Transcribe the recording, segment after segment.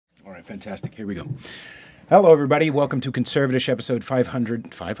All right, fantastic. Here we go. Hello, everybody. Welcome to Conservatish episode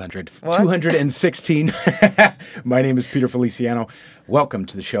 216. My name is Peter Feliciano. Welcome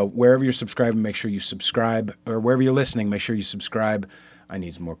to the show. Wherever you're subscribing, make sure you subscribe. Or wherever you're listening, make sure you subscribe. I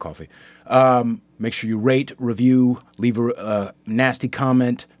need some more coffee. Make sure you rate, review, leave a nasty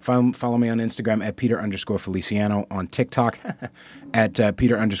comment. Follow me on Instagram at Peter_Feliciano, on TikTok at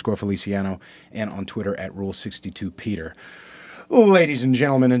Peter_Feliciano, and on Twitter at Rule62Peter. Ladies and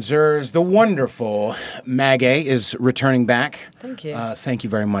gentlemen and sirs, the wonderful MAGAY is returning back. Thank you. Thank you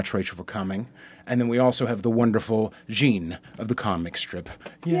very much, Rachel, for coming. And then we also have the wonderful Jean of the comic strip.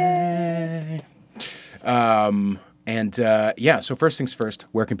 Yay! So first things first,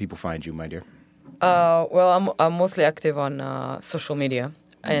 where can people find you, my dear? Well, I'm mostly active on social media,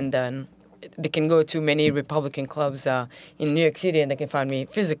 and then they can go to many Republican clubs in New York City, and they can find me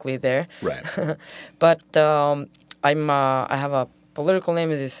physically there. Right. But I have a political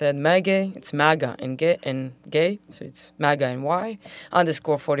name, as you said, MAGAY. It's MAGA and gay, so it's MAGA and Y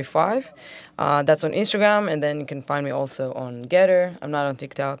 _45. That's on Instagram, and then you can find me also on Getter. I'm not on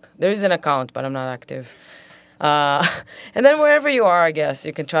TikTok. There is an account, but I'm not active. And then wherever you are, I guess,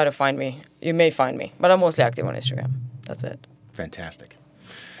 you can try to find me. You may find me, but I'm mostly active on Instagram. That's it. Fantastic.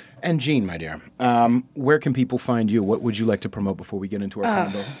 And Jean, my dear, where can people find you? What would you like to promote before we get into our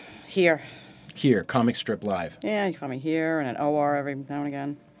combo? Here. Here, Comic Strip Live. Yeah, you can find me here and at OR every now and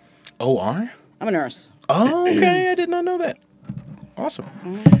again. OR? I'm a nurse. Oh, okay. I did not know that. Awesome.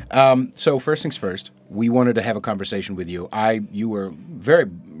 So first things first, we wanted to have a conversation with you. You were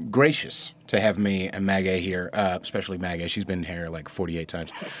very gracious to have me and MAGAY here, especially MAGAY. She's been here like 48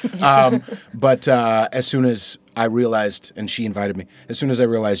 times. But as soon as I realized, and she invited me, as soon as I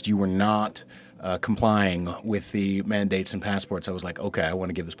realized you were not complying with the mandates and passports, I was like, okay, I want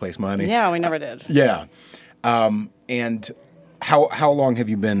to give this place money. Yeah, we never did. Yeah. And how long have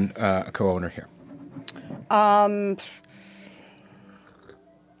you been a co-owner here?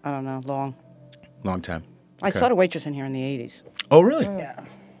 I don't know, long. Long time. I started waitressing here in the 80s. Oh, really? Yeah.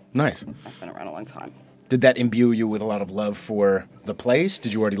 Nice. I've been around a long time. Did that imbue you with a lot of love for the place?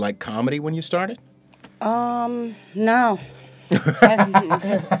 Did you already like comedy when you started? No.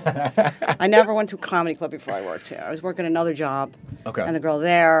 I never went to a comedy club before I worked here. I was working another job. Okay. And the girl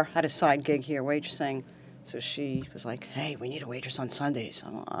there had a side gig here waitressing. So she was like, hey, we need a waitress on Sundays.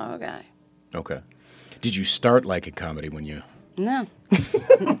 I'm like, oh, okay. Okay. Did you start liking comedy when you... No.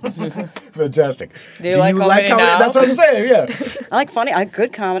 Fantastic. Do you like comedy now? That's what I'm saying, yeah. I like funny. I like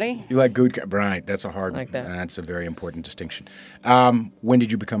good comedy. You like good... Right, that's a hard... Like that. That's a very important distinction. When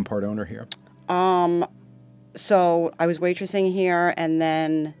did you become part owner here? So I was waitressing here, and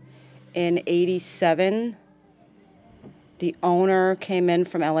then in '87, the owner came in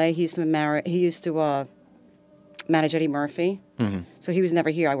from LA. He used to manage Eddie Murphy. Mm-hmm. So he was never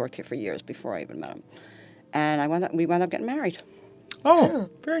here. I worked here for years before I even met him, and we wound up getting married. Oh,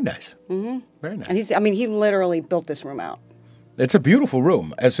 very nice. Mm-hmm. Very nice. And he literally built this room out. It's a beautiful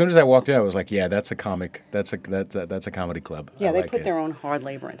room. As soon as I walked in, I was like, "Yeah, that's a comic. That's a comedy club." Yeah, they like put it. their own hard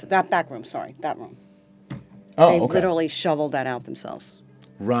labor into that back room. Sorry, that room. Oh, They okay. literally shoveled that out themselves.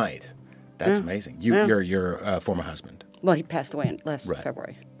 Right. That's amazing. Your former husband. Well, he passed away last Right.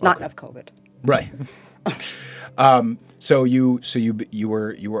 February. Not Okay. of COVID. Right. So you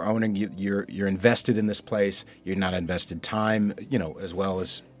were owning. You're invested in this place. You're not invested time, as well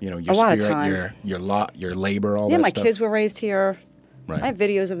as your A lot of spirit, time. your labor, all Yeah, that my stuff. kids were raised here. Right. I have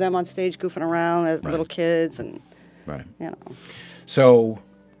videos of them on stage goofing around as Right. little kids, and Right. you know. So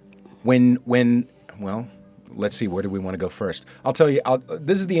when let's see, where do we want to go first? I'll tell you.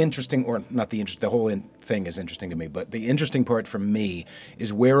 This is the interesting, or not the interesting. The whole thing is interesting to me, but the interesting part for me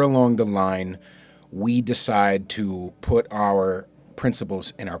is where along the line we decide to put our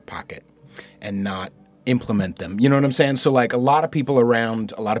principles in our pocket and not implement them. You know what I'm saying? So like a lot of people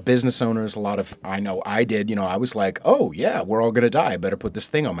around, a lot of business owners, I know I did, I was like, oh yeah, we're all going to die. I better put this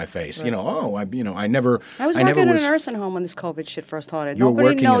thing on my face. Right. I never I was working in a nursing home when this COVID shit first started. You were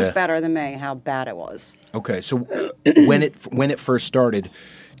Nobody working knows at a- better than me how bad it was. Okay, so when it first started,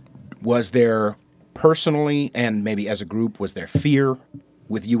 was there personally and maybe as a group, was there fear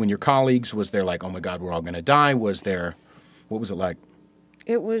with you and your colleagues? Was there like, oh my God, we're all going to die? What was it like?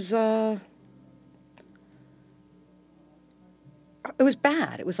 It was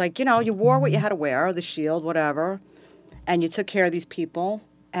bad. It was like, you wore what you had to wear, the shield, whatever, and you took care of these people,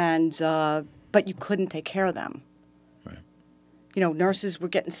 and but you couldn't take care of them. Right. Nurses were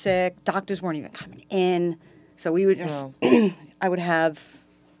getting sick, doctors weren't even coming in, so we would just, I would have,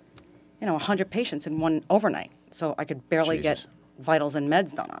 100 patients in one overnight, so I could barely Jesus. get vitals and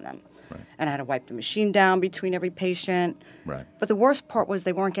meds done on them. and I had to wipe the machine down between every patient. Right. But the worst part was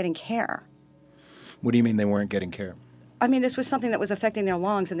they weren't getting care. What do you mean they weren't getting care? I mean, this was something that was affecting their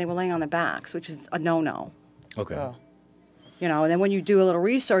lungs, and they were laying on their backs, which is a no-no. Okay. Oh. You know, and then when you do a little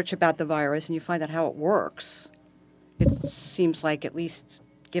research about the virus and you find out how it works, it seems like at least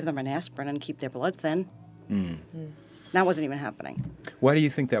give them an aspirin and keep their blood thin. That wasn't even happening. Why do you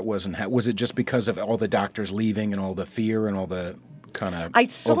think that wasn't? Was it just because of all the doctors leaving and all the fear and all the kind of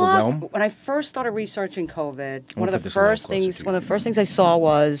overwhelm? When I first started researching COVID, one of the first things I saw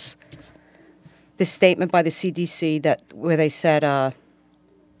was this statement by the CDC where they said,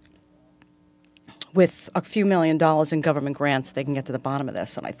 with a few $1 million in government grants, they can get to the bottom of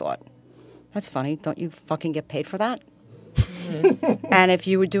this. And I thought, that's funny. Don't you fucking get paid for that? And if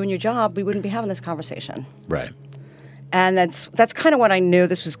you were doing your job, we wouldn't be having this conversation. Right. And that's kind of what I knew.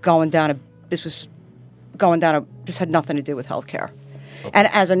 This had nothing to do with healthcare. Okay. And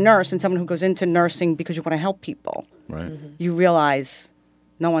as a nurse and someone who goes into nursing because you want to help people, right, you realize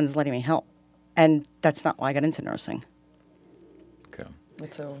no one's letting me help. And that's not why I got into nursing. Okay.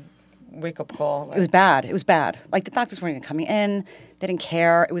 It's a wake-up call. It was bad. It was bad. Like, the doctors weren't even coming in. They didn't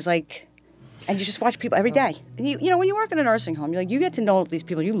care. It was like, and you just watch people every day. And you know, when you work in a nursing home, you get to know these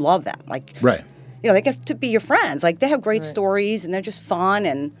people. You love them. Like, right. You know, they get to be your friends. Like, they have great stories, and they're just fun.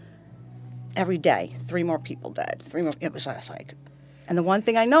 And every day, 3 more people dead. 3 more. It was just like, and the one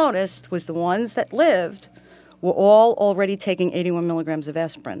thing I noticed was the ones that lived were all already taking 81 milligrams of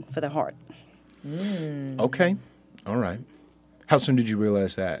aspirin for their heart. Okay. All right. How soon did you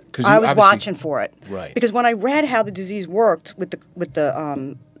realize that? Because I was watching for it. Right. Because when I read how the disease worked with the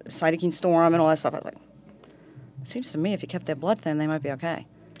cytokine storm and all that stuff, I was like, it seems to me if you kept their blood thin, they might be okay.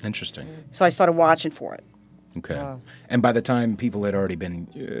 Interesting. So I started watching for it. Okay. Wow. And by the time people had already been,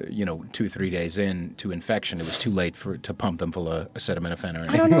 2 or 3 days in to infection, it was too late to pump them full of acetaminophen or anything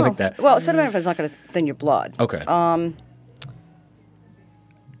I don't know. like that. Well, acetaminophen is not going to thin your blood. Okay.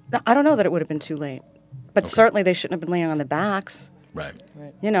 I don't know that it would have been too late. But certainly they shouldn't have been laying on their backs. Right.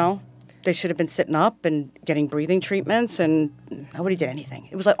 You know, they should have been sitting up and getting breathing treatments, and nobody did anything.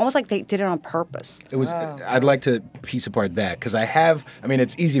 It was like almost like they did it on purpose. It was. Wow. I'd like to piece apart that because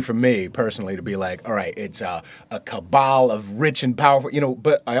it's easy for me personally to be like, all right, it's a cabal of rich and powerful,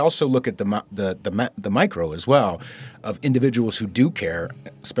 but I also look at the micro as well of individuals who do care,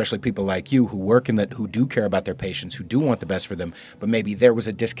 especially people like you who work who do care about their patients, who do want the best for them, but maybe there was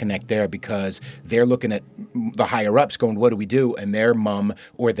a disconnect there because they're looking at the higher ups going, what do we do? And they're mum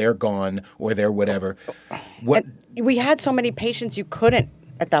or they're gone or they're whatever. We had so many patients you couldn't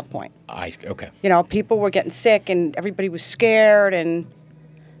at that point. Okay. People were getting sick and everybody was scared and,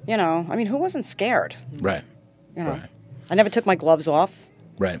 who wasn't scared? Right. Right. I never took my gloves off.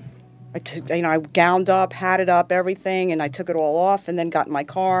 Right. I gowned up, hatted up, everything, and I took it all off and then got in my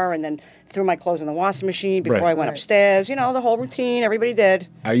car and then threw my clothes in the washing machine before I went upstairs. The whole routine, everybody did.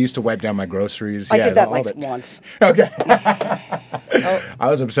 I used to wipe down my groceries. I did that once. Okay. I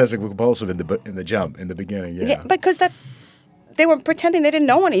was obsessive compulsive in the beginning, Yeah, because they were pretending they didn't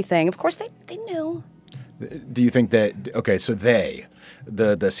know anything. Of course, they knew. Do you think that, so the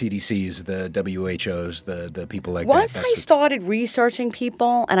CDCs, the WHOs, the people like Once that? I started researching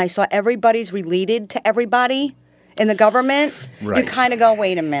people and I saw everybody's related to everybody in the government, you kind of go,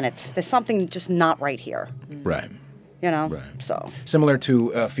 wait a minute, there's something just not right here. Right. Right. So similar to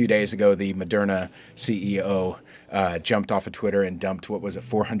a few days ago, the Moderna CEO jumped off of Twitter and dumped, what was it,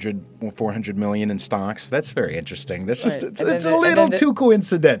 400 million in stocks. That's very interesting. That's just it's a little too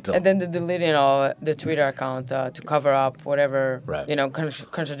coincidental. And then the deleting of the Twitter account to cover up whatever,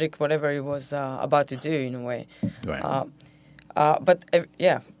 contradict whatever he was about to do in a way. Right. But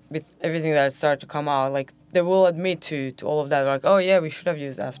with everything that started to come out, like they will admit to all of that, like, oh yeah, we should have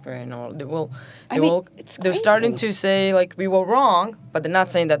used aspirin, or they're starting to say like we were wrong, but they're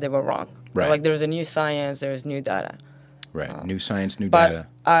not saying that they were wrong. Right. Like there's a new science, there's new data. Right. New science, new data.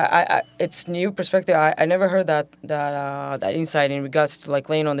 But it's new perspective. I never heard that insight in regards to like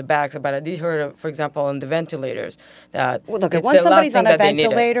laying on the back. But I did hear, for example, on the ventilators that look, once somebody's on a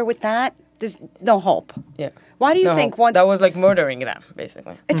ventilator with that, there's no hope. Yeah. Why do you think once that was like murdering them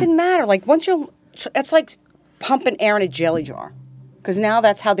basically? It didn't matter. Like it's like pumping air in a jelly jar, because now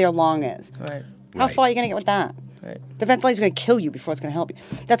that's how their lung is. Right. How far are you going to get with that? Right. The ventilator's going to kill you before it's going to help you.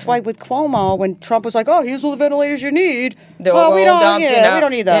 That's why with Cuomo, when Trump was like, "Oh, here's all the ventilators you need," we don't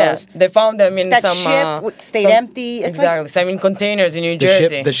need those. Yeah. They found them in that some ship stayed empty. Exactly, some in containers in New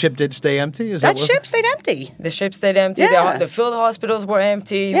Jersey. The ship did stay empty. That ship stayed empty. The ship stayed empty. Yeah. The field hospitals were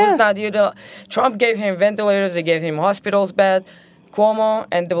empty. He was not utilized. Trump gave him ventilators. They gave him hospitals beds. Cuomo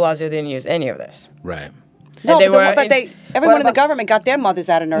and de Blasio didn't use any of this. Right. No, and they but, were. everyone in the government got their mothers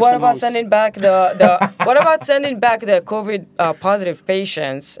out of nursing What about homes. sending back the what about sending back the COVID positive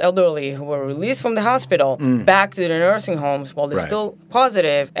patients, elderly who were released from the hospital, back to the nursing homes while they're Right. still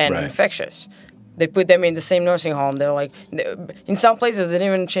positive and Right. infectious? They put them in the same nursing home. They're like, in some places they didn't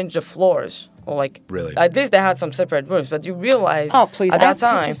even change the floors, or like, Really? at least they had some separate rooms. But you realize, Oh, please! at I have that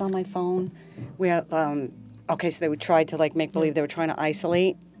time, pictures on my phone where, okay, so they would try to like make believe they were trying to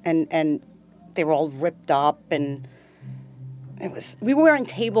isolate, and they were all ripped up, and we were wearing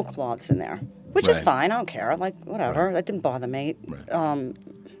tablecloths in there, which is Right. fine. I don't care. Like whatever, Right. that didn't bother me. Right.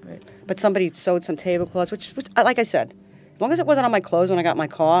 But somebody sewed some tablecloths, which, like I said, as long as it wasn't on my clothes when I got in my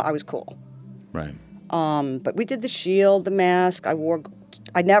car, I was cool. Right. But we did the shield, the mask. I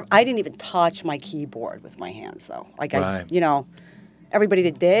didn't even touch my keyboard with my hands, though. Like Right. everybody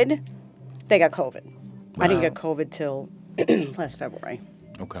that did, they got COVID. I didn't Wow. get COVID till last February.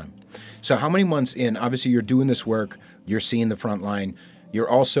 Okay. So how many months in? Obviously, you're doing this work. You're seeing the front line. You're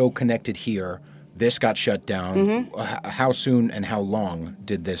also connected here. This got shut down. How soon and how long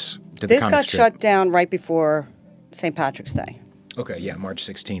did this? Did the This comic got strip- shut down right before St. Patrick's Day. Okay, yeah, March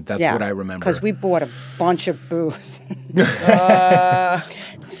 16th. That's Yeah, what I remember. because we bought a bunch of booze.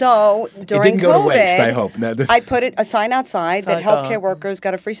 So during didn't go COVID, to waste, I hope. No, I put a sign outside that like, healthcare workers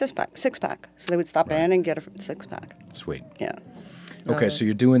got a free six-pack. So they would stop in and get a six-pack. Sweet. Yeah. Okay, so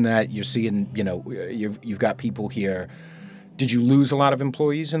you're doing that. You're seeing, you've got people here. Did you lose a lot of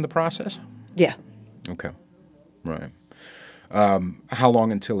employees in the process? Yeah. Okay, right. How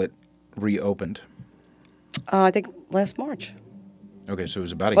long until it reopened? I think last March. Okay, so it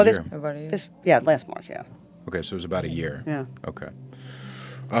was about a Well, year. everybody. Last March, yeah. Okay, so it was about a year. Yeah. Okay.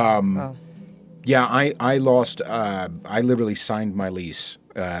 Wow. Yeah, I lost. I literally signed my lease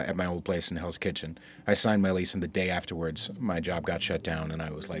at my old place in Hell's Kitchen. I signed my lease, and the day afterwards, my job got shut down, and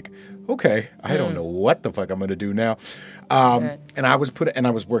I was like, okay, I don't know what the fuck I'm gonna do now. And I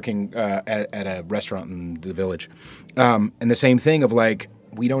was working at a restaurant in the village, and the same thing of like,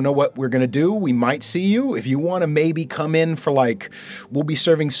 we don't know what we're going to do. We might see you. If you want to maybe come in for like, we'll be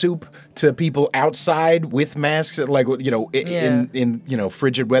serving soup to people outside with masks, like, in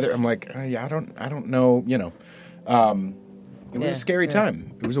frigid weather. I'm like, yeah, I don't know, It was a scary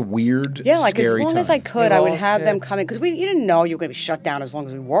time. It was a weird, Yeah, like as scary long time. as I could, We I were would all have them scared. come in because you didn't know you were going to be shut down as long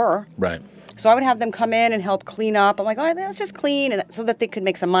as we were. Right. So I would have them come in and help clean up. I'm like, all right, let's just clean, and so that they could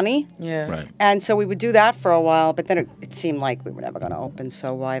make some money. Yeah. Right. And so we would do that for a while, but then it seemed like we were never going to open,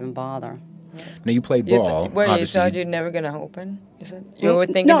 so why even bother? Now you played You ball. wait, you obviously. thought you're never gonna open? You said you were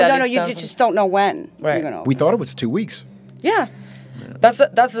thinking No, that no, it's you done just don't know when Right. you're going to open. we thought it was 2 weeks. Yeah. That's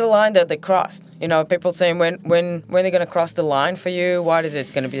the line that they crossed. People saying when they're gonna cross the line for you. What is it?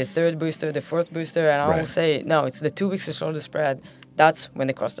 It's gonna be the third booster, the fourth booster, and I will Right. say no. It's the 2 weeks to slow the spread. That's when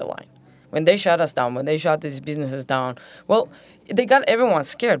they cross the line. When they shut us down, when they shut these businesses down. Well, they got everyone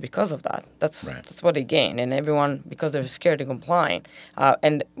scared because of that. That's what they gain, and everyone because they're scared to comply.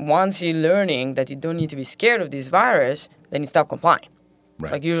 And once you're learning that you don't need to be scared of this virus, then you stop complying. Right.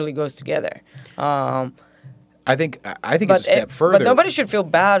 It's like usually goes together. I think it's a step further. But nobody should feel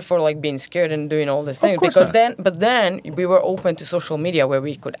bad for like being scared and doing all these things course because not. then we were open to social media where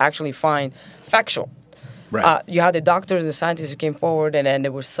we could actually find factual. Right. You had the doctors, the scientists who came forward, and then they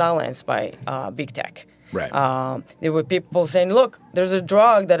were silenced by big tech. Right. There were people saying, "Look, there's a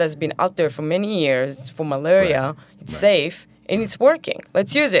drug that has been out there for many years. It's for malaria. Right. It's Right. safe and it's working.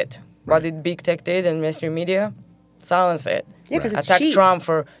 Let's use it." Right. What did big tech did and mainstream media? Silence it. Yeah, because it's Attack cheap. Trump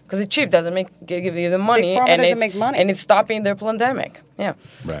because it's cheap, doesn't give you the money, Pharma and doesn't it's make money. and it's stopping their pandemic. Yeah.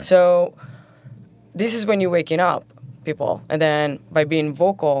 Right. So this is when you're waking up, people, and then by being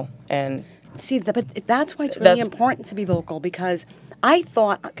vocal and See, but that's why it's really important to be vocal because I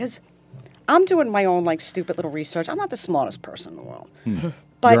thought, because I'm doing my own like stupid little research. I'm not the smartest person in the world.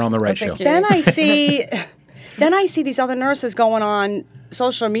 But You're on the right show. thank you. then I see these other nurses going on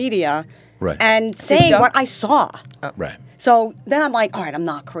social media Right. and saying TikTok? what I saw. Right. So then I'm like, all right, I'm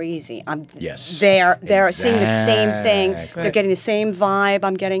not crazy. Yes. They're seeing the same thing. Exactly. They're getting the same vibe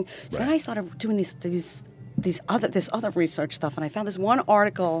I'm getting. So then Right. I started doing this other research stuff, and I found this one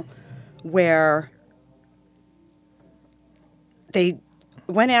article where they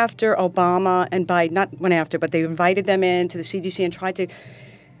went after Obama and Biden. Not went after, but they invited them into the CDC and tried to.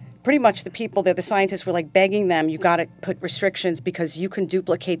 Pretty much the people there, the scientists were like begging them, you got to put restrictions because you can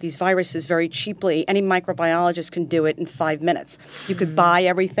duplicate these viruses very cheaply. Any microbiologist can do it in 5 minutes. You could buy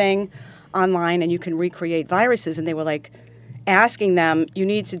everything online and you can recreate viruses. And they were like asking them, you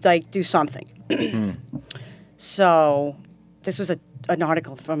need to like do something. So this was an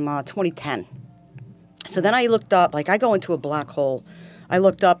article from 2010. So then I looked up, like I go into a black hole. I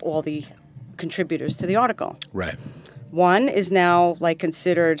looked up all the contributors to the article. Right. One is now like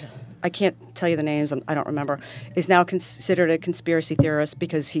considered, I can't tell you the names, I don't remember, is now considered a conspiracy theorist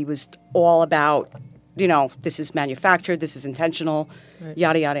because he was all about, you know, this is manufactured, this is intentional,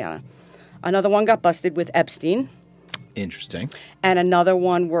 yada, yada, yada. Another one got busted with Epstein. Interesting. And another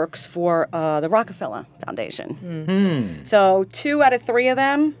one works for the Rockefeller Foundation. So 2 out of 3 of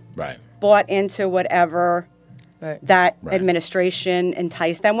them bought into whatever that administration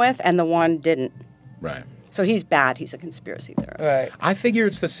enticed them with, and the one didn't. Right. So he's bad. He's a conspiracy theorist. Right. I figure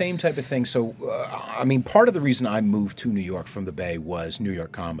it's the same type of thing. So, I mean, part of the reason I moved to New York from the Bay was New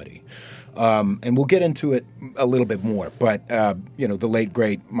York comedy. And we'll get into it a little bit more. But, you know, the late,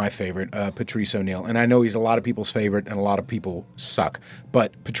 great, my favorite, Patrice O'Neill. And I know he's a lot of people's favorite, and a lot of people suck.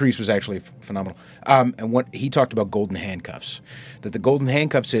 But Patrice was actually phenomenal. And what he talked about golden handcuffs. That the golden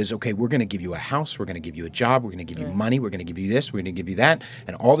handcuffs is, okay, we're going to give you a house, we're going to give you a job, we're going to give you money, we're going to give you this, we're going to give you that.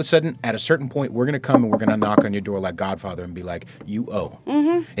 And all of a sudden, at a certain point, we're going to come and we're going to knock on your door like Godfather and be like, you owe.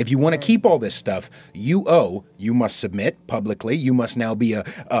 If you want to keep all this stuff, you owe. You must submit publicly. You must now be a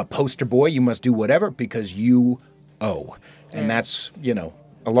poster boy. You must do whatever because you owe. And that's, you know,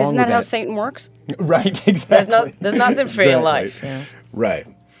 along Isn't with that how Satan works? Right, exactly. There's nothing free in life. Yeah. Right.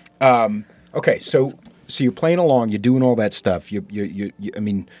 Okay, so you're playing along, you're doing all that stuff. You I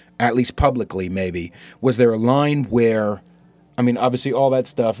mean, at least publicly, maybe. Was there a line where, I mean, obviously all that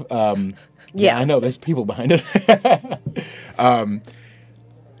stuff. Yeah, I know there's people behind it.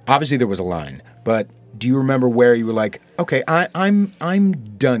 Obviously there was a line, but do you remember where you were like, okay,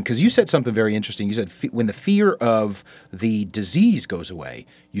 I'm done? Because you said something very interesting. You said when the fear of the disease goes away,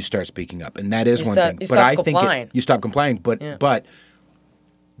 you start speaking up, and that is one thing. But I think you stop complying. But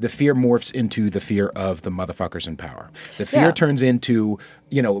the fear morphs into the fear of the motherfuckers in power. The fear turns into,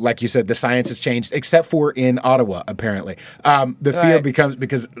 you know, like you said, the science has changed, except for in Ottawa, apparently. The fear becomes,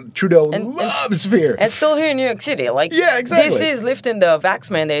 because Trudeau loves fear. And still here in New York City. Like, yeah, exactly. DC is lifting the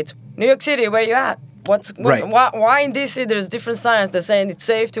vax mandate. New York City, where you at? Why in DC there's different science that's saying it's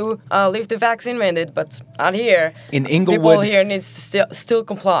safe to lift the vaccine mandate, but out here, in Inglewood, people here needs to still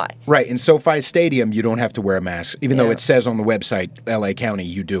comply. Right. In SoFi Stadium, you don't have to wear a mask, even though it says on the website, LA County,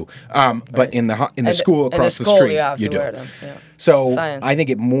 you do. But in the school across the street, you do. Wear them. Yeah. So I think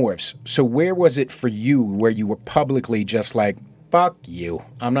it morphs. So where was it for you where you were publicly just like, fuck you,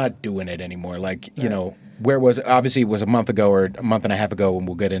 I'm not doing it anymore? Like, you know, where was it? Obviously, it was a month ago or a month and a half ago, and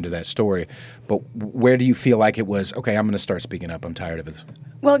we'll get into that story. But where do you feel like it was, okay, I'm going to start speaking up, I'm tired of it?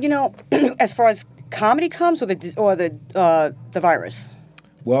 Well, you know, as far as comedy comes, or the virus?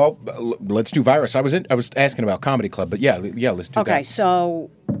 Well, let's do virus. I was asking about comedy club, but yeah, let's do that. Okay, so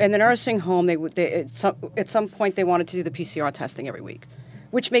in the nursing home, at some point they wanted to do the PCR testing every week,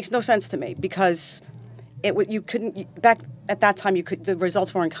 which makes no sense to me because you couldn't back at that time. The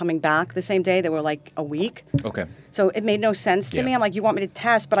results weren't coming back the same day. They were like a week. Okay. So it made no sense to me. I'm like, you want me to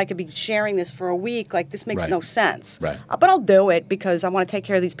test, but I could be sharing this for a week. Like, this makes no sense. Right. But I'll do it because I want to take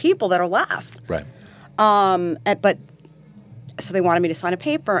care of these people that are left. Right. But so they wanted me to sign a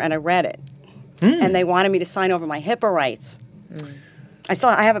paper, and I read it, and they wanted me to sign over my HIPAA rights.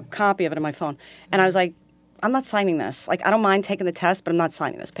 I have a copy of it on my phone, and I was like, I'm not signing this. Like, I don't mind taking the test, but I'm not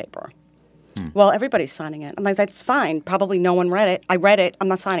signing this paper. Well, everybody's signing it. I'm like, that's fine. Probably no one read it. I read it. I'm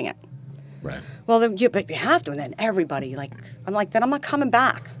not signing it. Right. Well, but you have to. And then everybody, I'm like, then I'm not coming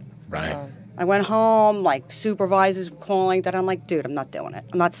back. Right. I went home, like, supervisors were calling. That I'm like, dude, I'm not doing it.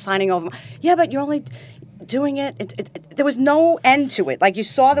 I'm not signing over. Yeah, but you're only doing it. There was no end to it. Like, you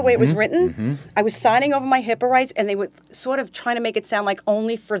saw the way it was written. I was signing over my HIPAA rights, and they were sort of trying to make it sound like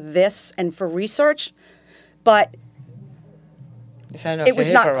only for this and for research. But it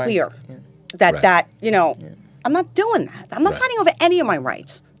was not clear. Yeah. That you know, I'm not doing that. I'm not signing over any of my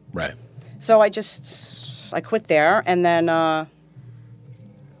rights. Right. So I quit there, and then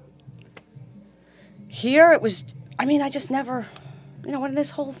here it was. I mean, I just never, you know, when this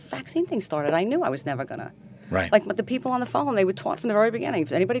whole vaccine thing started, I knew I was never gonna. Right. Like, but the people on the phone, they were taught from the very beginning.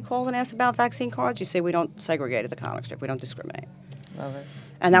 If anybody calls and asks about vaccine cards, you say we don't segregate at the comic strip. We don't discriminate. Love it.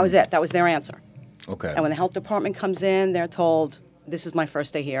 And that was it. That was their answer. Okay. And when the health department comes in, they're told, this is my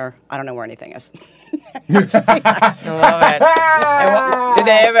first day here. I don't know where anything is. I love it. And did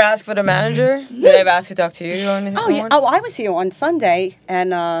they ever ask for the manager? Did they ever ask to talk to you or anything? Oh, yeah. Oh, I was here on Sunday,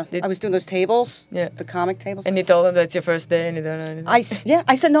 and I was doing those tables, the comic tables. And you told them that's your first day and you don't know anything?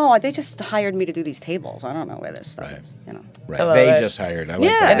 I said, no, they just hired me to do these tables. I don't know where this stuff is, you know. Right. They just hired. I like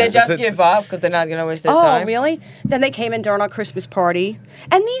that. And they just give up because they're not going to waste their time. Oh, really? Then they came in during our Christmas party.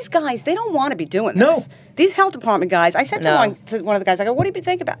 And these guys, they don't want to be doing this. These health department guys, I said to one of the guys, I go, what do you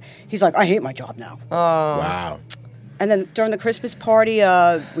think about? He's like, I hate my job now. Oh. Wow. And then during the Christmas party,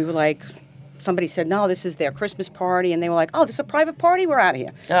 we were like somebody said, no, this is their Christmas party. And they were like, oh, this is a private party? We're out of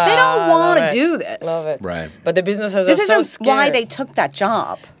here. They don't want to do this. Love it. Right. But the businesses This are so isn't scared. why they took that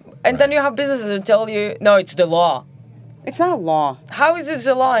job. And then you have businesses who tell you, no, it's the law. It's not a law. How is this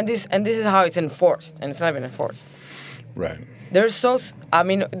the law? And this is how it's enforced. And it's not even enforced. Right. They're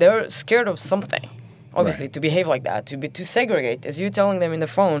they're scared of something. Obviously, to behave like that, to segregate, as you telling them in the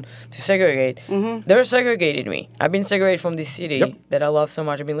phone to segregate, they're segregating me. I've been segregated from this city that I love so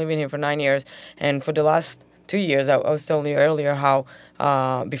much. I've been living here for 9 years, and for the last 2 years, I was telling you earlier how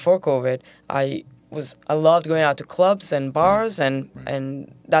before COVID, I loved going out to clubs and bars,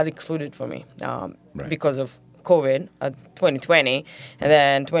 and that excluded for me because of COVID, 2020, and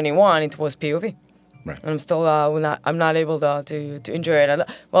then 21 it was POV. Right. I'm still I'm not able to enjoy it.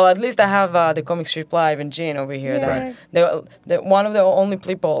 Well, at least I have the Comic Strip Live and Jean over here. Yeah. They're one of the only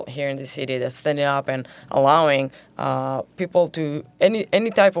people here in the city that's standing up and allowing people to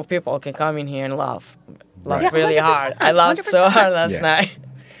any type of people can come in here and laugh really hard. I laughed so hard last night.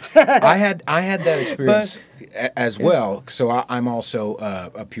 I had that experience as well. So I'm also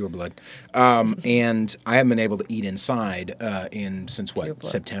a pureblood, and I haven't been able to eat inside since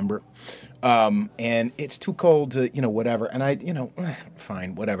September. And it's too cold to, whatever. And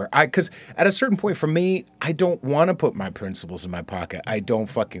fine, whatever. Because at a certain point for me, I don't want to put my principles in my pocket. I don't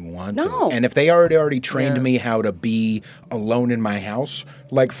fucking want to. And if they already trained me how to be alone in my house,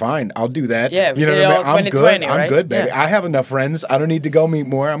 like, fine, I'll do that. Yeah, you know what I mean? I'm good. Right? I'm good, baby. Yeah. I have enough friends. I don't need to go meet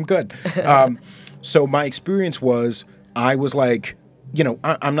more. I'm good. So my experience was, I was like,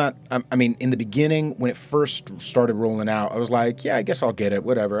 I mean, in the beginning, when it first started rolling out, I was like, yeah, I guess I'll get it,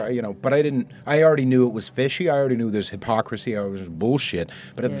 whatever, but I already knew it was fishy. I already knew there's hypocrisy. I was bullshit.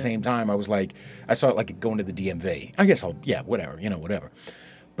 But at the same time, I was like, I saw it like going to the DMV. I guess whatever, whatever.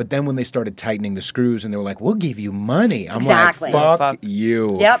 But then when they started tightening the screws and they were like, we'll give you money. I'm like, fuck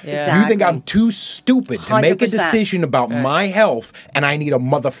you. Yep, exactly. You think I'm too stupid to 100%. make a decision about my health and I need a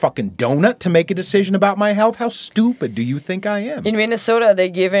motherfucking donut to make a decision about my health? How stupid do you think I am? In Minnesota, they're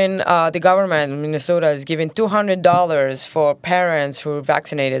giving, the government in Minnesota is giving $200 for parents who are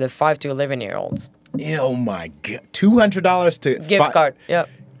vaccinated, the 5 to 11-year-olds. Oh my God. $200 to... Gift card, yep.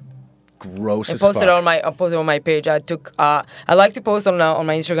 Gross as I posted fuck. on my page. I like to post on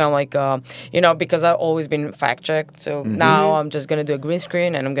my Instagram, like because I've always been fact checked. So now I'm just gonna do a green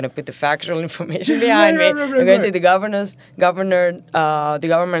screen and I'm gonna put the factual information behind me. I'm going to the government's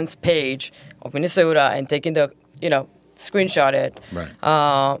page of Minnesota and taking the screenshot it. Right.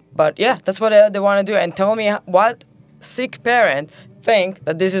 But yeah, that's what they want to do and tell me what sick parent think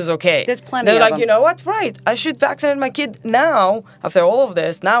that this is okay. There's plenty They're of like, them. you know what? Right. I should vaccinate my kid now. After all of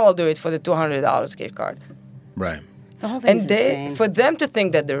this, now I'll do it for the $200 gift card. Right. The whole thing's And insane. for them to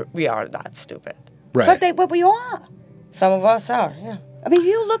think that we are that stupid. Right. But we are. Some of us are, yeah. I mean,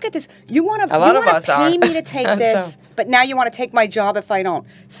 you look at this. You want A lot of us to are. pay me to take this, So- but now you want to take my job if I don't.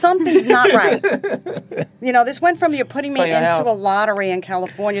 Something's not right. This went from you're putting me For your into health. a lottery in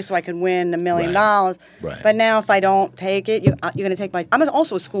California so I can win $1 million. Right. But now if I don't take it, you're going to take my... I'm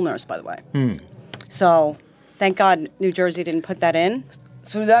also a school nurse, by the way. So thank God New Jersey didn't put that in.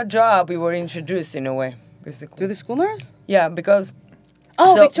 Through that job, we were introduced in a way, basically. Through the school nurse? Yeah, because...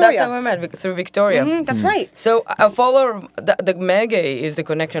 Oh, so Victoria. that's how we met, through Victoria. That's right. So I follow the MAGAY is the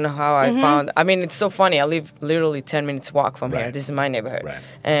connection of how I found. I mean, it's so funny. I live literally 10 minutes walk from here. This is my neighborhood, Right.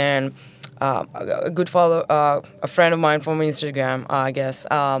 and a good a friend of mine from Instagram, I guess,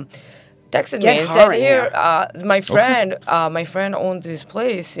 texted me and her said, in "Here, here. my friend owns this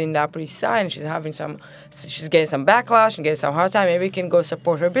place in the Upper East Side, and she's getting some backlash and getting some hard time. Maybe we can go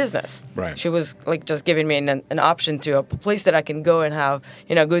support her business." Right. She was like just giving me an option to a place that I can go and have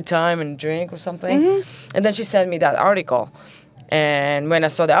a good time and drink or something. And then she sent me that article. And when I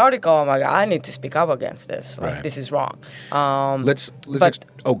saw the article, I'm like, I need to speak up against this. Like, Right. this is wrong.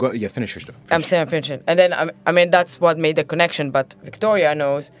 Go. Yeah, finish your stuff. I'm saying finishing. And then, I mean, that's what made the connection. But Victoria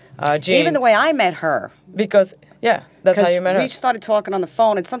knows, Jean. Even the way I met her. Because, yeah, that's how you met her. We started talking on the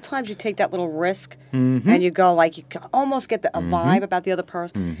phone, and sometimes you take that little risk, and you go, like, you almost get a vibe about the other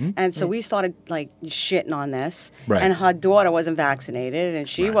person. And so we started, like, shitting on this. Right. And her daughter wasn't vaccinated, and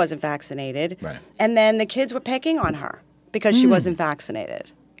she wasn't vaccinated. Right. And then the kids were picking on her because she wasn't vaccinated.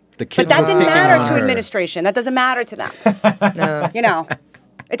 The kids But that were didn't picking matter on to her. administration. That doesn't matter to them. No.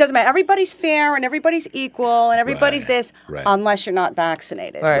 It doesn't matter. Everybody's fair and everybody's equal and everybody's this, Right. unless you're not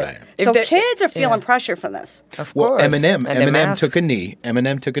vaccinated. Right. So kids are feeling pressure from this. Of Well, course. Eminem took a knee.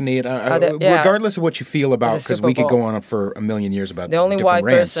 Eminem took a knee. Regardless of what you feel about, because we could go on for a million years about the only different white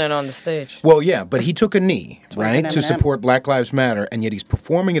rants. person on the stage. Well, yeah, but he took a knee, right, to Eminem. support Black Lives Matter, and yet he's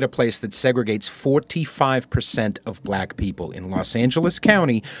performing at a place that segregates 45% of black people. In Los Angeles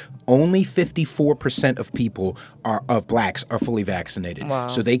County, only 54% of people of blacks are fully vaccinated. Wow.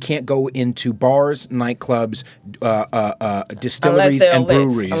 So they can't go into bars, nightclubs, distilleries, and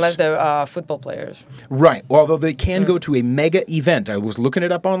breweries. Unless they're football players. Right. Although they can go to a mega event. I was looking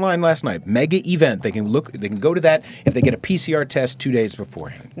it up online last night. Mega event. They can go to that if they get a PCR test 2 days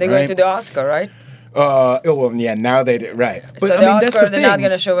beforehand. They're going to the Oscar, right? Well, yeah, now they do, right. But so I the mean, that's Oscar, the they're not thing.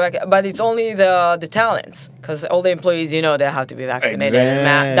 going to show back, but it's only the talents, because all the employees, you know, they have to be vaccinated,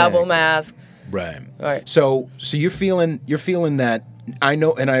 Exactly. double mask. Right. Right. So you're feeling that. I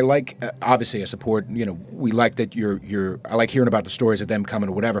know, and I like. Obviously, I support. You know, we like that I like hearing about the stories of them coming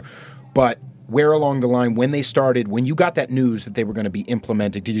or whatever. But where along the line, when they started, when you got that news that they were going to be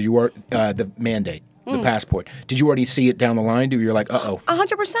implemented, did you the mandate? The passport. Did you already see it down the line? You're like,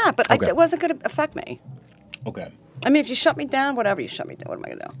 100%, but Okay. it wasn't going to affect me. Okay. I mean, if you shut me down, whatever you shut me down, what am I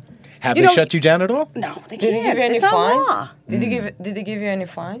going to do? Have You they know- shut you down at all? No, they Did they can't. give you any It's not fines? law. Did they give you any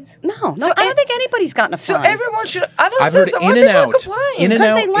fines? No, So I don't think anybody's gotten a So fine. everyone should. I don't I've see heard someone in and people out. complying. In and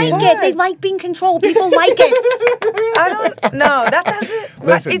Because they out like in- it. They like being controlled. People like it. I don't know. That doesn't.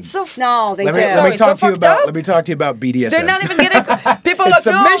 Listen. It's so. No, they Let do. me Sorry, talk so to you fucked about. up? Let me talk to you about BDSM. They're not even getting. People are It's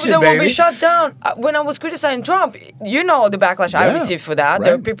like, no, submission, they will baby. be shut down. When I was criticizing Trump, you know the backlash I Yeah, received for that.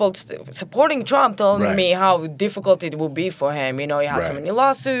 There are right. people supporting Trump telling Right. me how difficult it will be for him. You know, he has so Right. many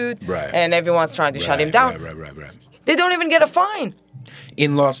lawsuits, Right. and everyone's trying to shut him down. Right. They don't even get a fine.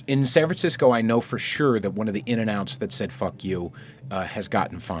 In San Francisco, I know for sure that one of the in and outs that said "fuck you" has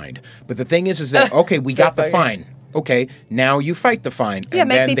gotten fined. But the thing is that okay, we got the fine. Okay, now you fight the fine, Yeah, and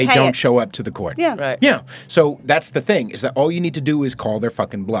make then me they pay don't it. show up to the court. Yeah. Right. Yeah. So that's the thing, is that all you need to do is call their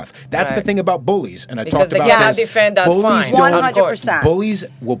fucking bluff. That's the Right. thing about bullies, and I Because talked they about cannot this. defend that Bullies fine. don't- 100%. Bullies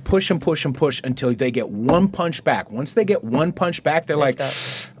will push and push and push until they get one punch back. Once they get one punch back, they're like,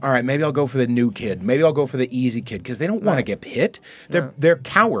 all right, maybe I'll go for the new kid. Maybe I'll go for the easy kid, because they don't want to get hit. They're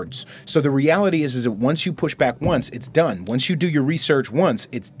cowards. So the reality is that once you push back once, it's done. Once you do your research once,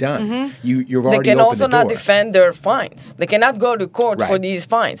 it's done. You've They already can opened also the door. not defend their fines. They cannot go to court for Right. these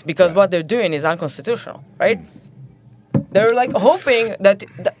fines because Right. what they're doing is unconstitutional, right? They're like hoping that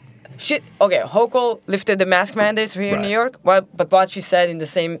shit. Okay, Hochul lifted the mask mandates here in Right. New York, but what she said in the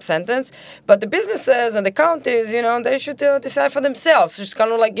same sentence. But the businesses and the counties, you know, they should decide for themselves. She's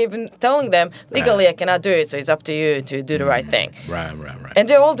kind of like telling them legally, I cannot do it, so it's up to you to do the right thing. Right. And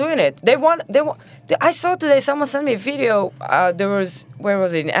they're all doing it. They want. I saw today someone sent me a video. Where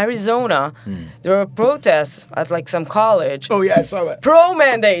was it? In Arizona. There were protests at like some college. Oh, yeah, I saw that. Pro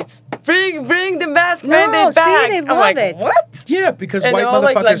mandates. Bring the mask mandate see, back. they I'm love like, it. what? Yeah, because And white they're all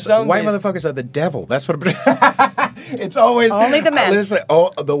like motherfuckers, white zombies. motherfuckers are the devil. That's what it's always. Only the men. Listen,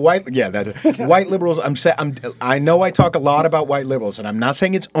 the white, white liberals. I know I talk a lot about white liberals, and I'm not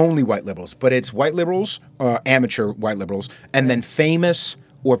saying it's only white liberals, but it's white liberals, amateur white liberals, and then famous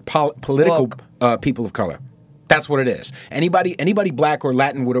or political people of color. That's what it is. Anybody black or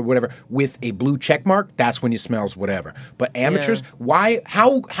Latin or whatever with a blue check mark, that's when you smells whatever. But amateurs, why?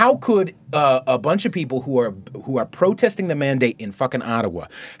 How could a bunch of people who are protesting the mandate in fucking Ottawa,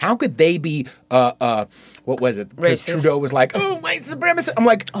 how could they be what was it? Because Racist. Trudeau was like, oh, white supremacist. I'm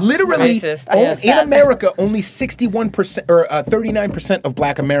like, literally, Racist. in Yes. America, only 61% or 39% of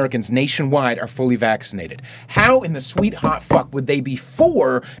black Americans nationwide are fully vaccinated. How in the sweet hot fuck would they be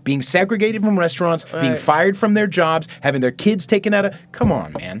for being segregated from restaurants, being fired from their jobs, having their kids taken out of? Come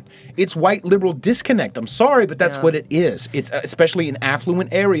on, man. It's white liberal disconnect. I'm sorry, but that's what it is. It's especially in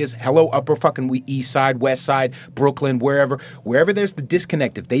affluent areas. Hello, upper fucking East Side, West Side, Brooklyn, wherever there's the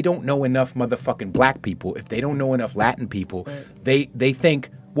disconnect. If they don't know enough motherfucking black people, if they don't know enough Latin people, they think,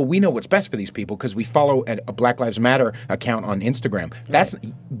 well, we know what's best for these people because we follow a Black Lives Matter account on Instagram. That's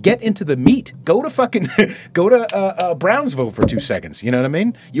get into the meat. Go to Brownsville for 2 seconds. You know what I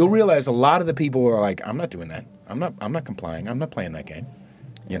mean? You'll realize a lot of the people are like, I'm not doing that. I'm not complying. I'm not playing that game.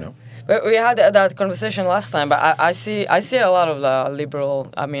 You know. But we had that conversation last time, but I see a lot of liberal.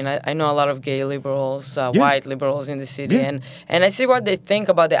 I mean, I know a lot of gay liberals, white liberals in the city, and I see what they think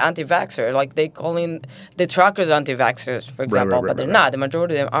about the anti-vaxxer. Like they calling the truckers anti-vaxxers, for example, but they're not. The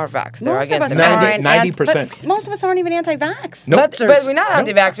majority of them are vaxxed. They're Most of us against the aren't. 90%. But most of us aren't even anti-vax. Nope. But we're not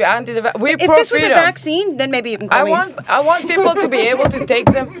anti-vax. We're anti-vax. We're If pro this was a freedom. vaccine, then maybe you can call me. I want people to be able to take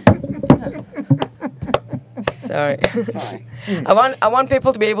them. Sorry. Sorry. I want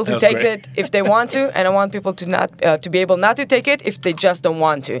people to be able to That was take great. it if they want to, and I want people to not to be able not to take it if they just don't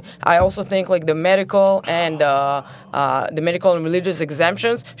want to. I also think like the medical and religious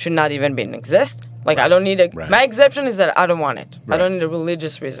exemptions should not even be exist. Like I don't need a Right. my exemption is that I don't want it. Right. I don't need a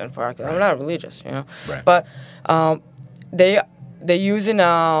religious reason for it. I'm not religious, you know. Right. But they using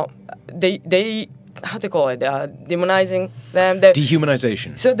they how to call it demonizing them.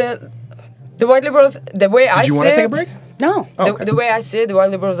 Dehumanization. So the white liberals, the way I see it. Did you want to take a break? No. Okay. The way I see it, the white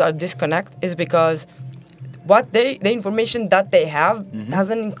liberals are disconnect is because the information that they have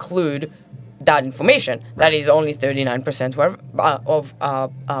doesn't include that information. That is only 39%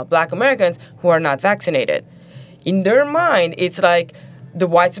 of Black Americans who are not vaccinated. In their mind, it's like the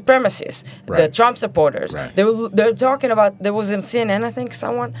white supremacists, the Right. Trump supporters. Right. They're talking about, there was in CNN, I think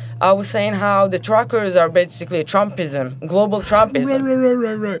someone was saying how the truckers are basically Trumpism, global Trumpism.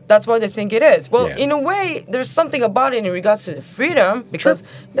 Right. That's what they think it is. Well, Yeah. in a way, there's something about it in regards to the freedom because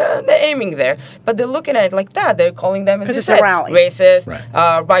they're aiming there. But they're looking at it like that. They're calling them, as 'Cause you it's a said, rally. racist,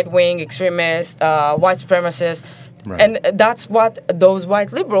 Right. right-wing extremist, white supremacist. Right. And that's what those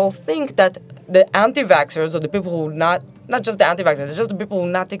white liberals think, that the anti-vaxxers or the people who not just the anti-vaxxers, it's just the people who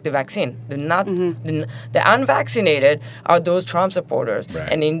not take the vaccine. They're not the unvaccinated are those Trump supporters. Right.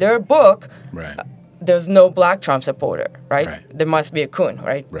 And in their book, Right. there's no black Trump supporter, right? Right. There must be a coon,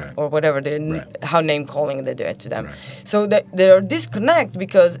 right? Right. Or whatever, Right. how name calling they do it to them. Right. So they're disconnect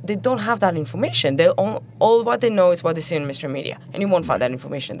because they don't have that information. They all what they know is what they see on Mr. Media, and you won't find that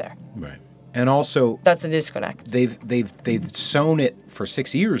information there. Right. And also, That's the disconnect. they've sown it for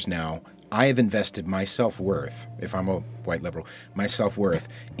 6 years now. I have invested my self-worth, if I'm a white liberal, my self-worth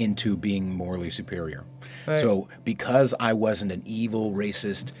into being morally superior. Right. So because I wasn't an evil,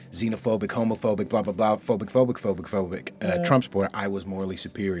 racist, xenophobic, homophobic, blah, blah, blah, phobic, Trump supporter, I was morally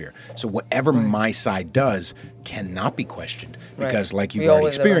superior. So whatever my side does cannot be questioned because like you've We already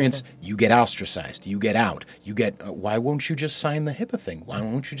always have experienced, you get ostracized, you get out, you get, why won't you just sign the HIPAA thing? Why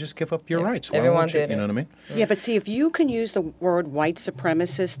won't you just give up your rights? Why Everyone won't you, did you know it. what I mean? Yeah, but see, if you can use the word white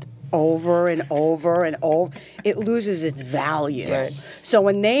supremacist over and over and over, it loses its value. Right. So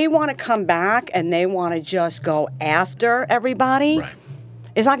when they want to come back and they want to just go after everybody, Right.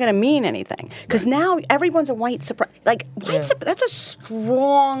 it's not going to mean anything. Because now everyone's a white supremacist. Like, that's a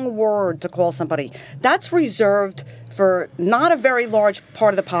strong word to call somebody. That's reserved for not a very large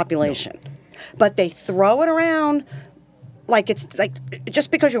part of the population. But they throw it around like it's like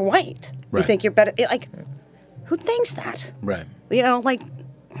just because you're white, you Right. think you're better. Like, who thinks that? Right. You know, like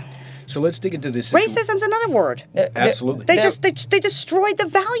So let's dig into this. racism's another word. Absolutely. They destroyed the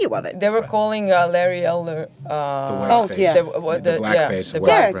value of it. They were calling Larry Elder The Oh, whiteface. yeah. the blackface, the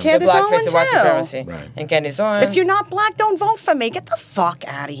black- Yeah, supremacy. the Candace blackface Owens of white too. supremacy. Right. And Candace Owens. If you're not black, don't vote for me. Get the fuck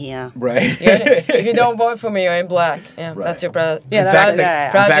out of here. Right. if you don't vote for me, you ain't black. Yeah, Right. that's your president. Yeah, In that's-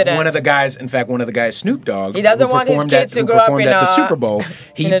 fact, president. one of the guys, Snoop Dogg, He doesn't who want his performed kids to grow up performed in at the a- Super Bowl.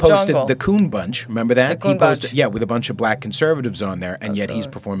 He in a posted jungle. the Coon Bunch. Remember that? The Coon He posted, Bunch. yeah, with a bunch of black conservatives on there, and yet he's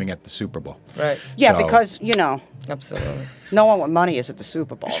Absolutely. performing at the Super Bowl. Right. Yeah, So- because, you know, Absolutely. no one with money is at the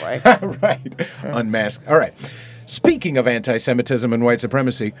Super Bowl, right? Right. Unmasked. All right. Speaking of anti-Semitism and white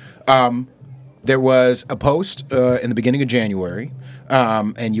supremacy, there was a post in the beginning of January,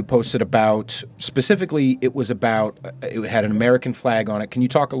 and you posted about, specifically, it had an American flag on it. Can you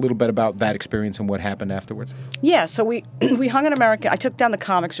talk a little bit about that experience and what happened afterwards? Yeah, so we hung an American. I took down the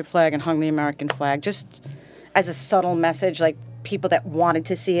comic strip flag and hung the American flag just as a subtle message, like people that wanted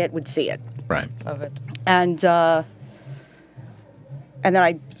to see it would see it. Right. Of it. And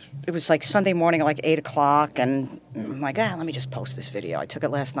then it was like Sunday morning at like 8 o'clock, and I'm like, let me just post this video. I took it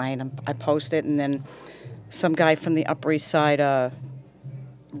last night, and I posted it, and then some guy from the Upper East Side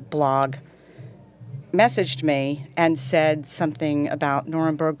blog messaged me and said something about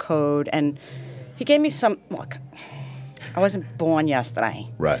Nuremberg Code, and he gave me look, I wasn't born yesterday.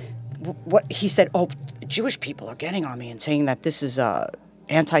 Right. What he said, Jewish people are getting on me and saying that this is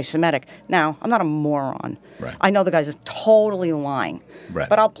anti-Semitic. Now, I'm not a moron. Right. I know the guy's totally lying. Right.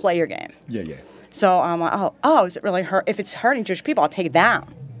 But I'll play your game. Yeah. So I'm like, is it really hurt? If it's hurting Jewish people, I'll take it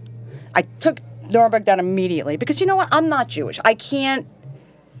down. I took Nuremberg down immediately because you know what? I'm not Jewish. I can't.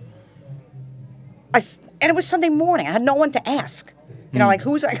 And it was Sunday morning. I had no one to ask. You know, like,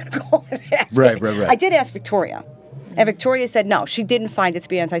 who's I going to call and ask? Right. I did ask Victoria. And Victoria said no, she didn't find it to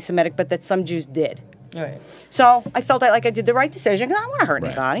be anti-Semitic, but that some Jews did. Right. So I felt like I did the right decision because I don't want to hurt Right.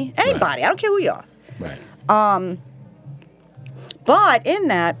 anybody. Right. Anybody. I don't care who you are. Right. But in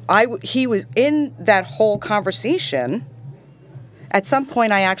that, he was in that whole conversation. At some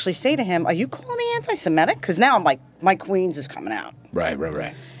point, I actually say to him, "Are you calling me anti-Semitic?" Because now I'm like, my Queens is coming out.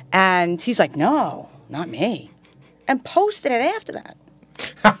 Right. And he's like, "No, not me." and posted it after that.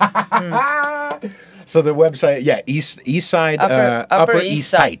 So the website, East Side, Upper East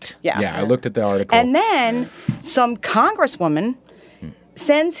Side. Yeah. I looked at the article. And then some congresswoman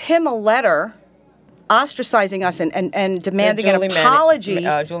sends him a letter ostracizing us and demanding an apology.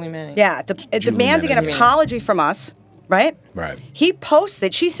 Julie Manning. Yeah, demanding an apology from us, right? Right. He posts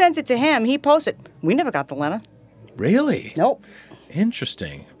it. She sends it to him. He posts it. We never got the letter. Really? Nope.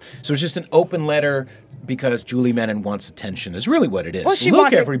 Interesting. So it's just an open letter because Julie Menon wants attention is really what it is. Well, she Look,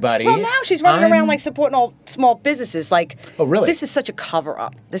 wanted, everybody. Well, now she's running around like supporting all small businesses. Like, oh, really? This is such a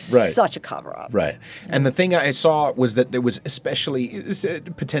cover-up. This is such a cover-up. Right. And the thing I saw was that there was especially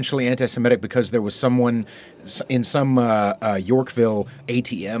potentially anti-Semitic because there was someone in some Yorkville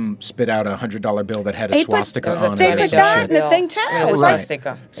ATM spit out a $100 bill that had a swastika on it. They put that in the thing too. It was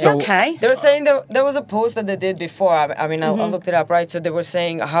swastika. So, okay. They were saying there was a post that they did before. I mean, I looked it up, right? So they were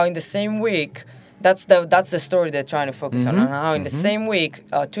saying how in the same week. That's the story they're trying to focus on. How in the same week,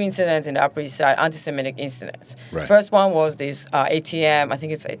 2 incidents in the Upper East Side, anti-Semitic incidents. Right. First one was this ATM, I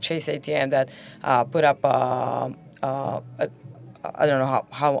think it's a Chase ATM that put up, I don't know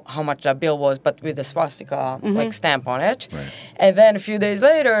how much that bill was, but with the swastika like stamp on it. Right. And then a few days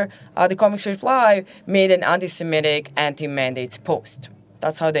later, the Comics Reply made an anti-Semitic, anti-mandates post.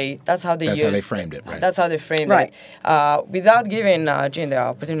 That's how they framed it, right? That's how they framed it, without giving Jean the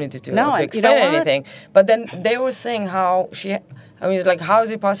opportunity to explain anything. But then they were saying how it's like, how is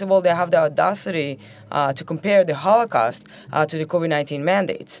it possible they have the audacity to compare the Holocaust to the COVID-19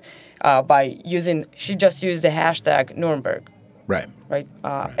 mandates by she just used the hashtag Nuremberg. Right. Right.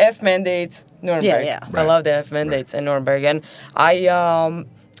 F mandates, Nuremberg. Yeah. I love the F mandates and Nuremberg, and I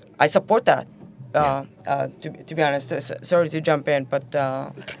support that. To be honest, sorry to jump in, but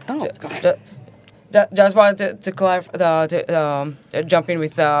just wanted to clarify, jump in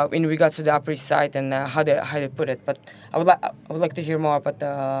with in regards to the Upper East Side and how they put it. But I would like to hear more about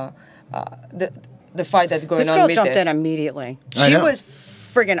the fight that's going on with this. This girl jumped in immediately. She was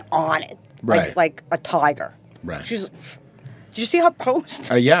friggin' on it, like a tiger. Right. Did you see her post?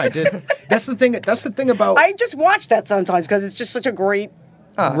 Yeah, I did. That's the thing about. I just watch that sometimes because it's just such a great.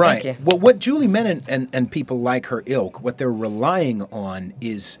 Oh, right. Thank you. Well, what Julie Menon and people like her ilk, what they're relying on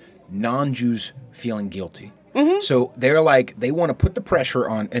is non-Jews feeling guilty. So they're like, they want to put the pressure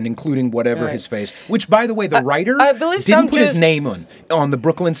on, and including whatever his face, which, by the way, the writer I believe didn't put his Jews name on the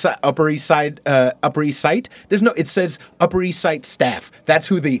Brooklyn Upper East Side. There's no. It says Upper East Side staff. That's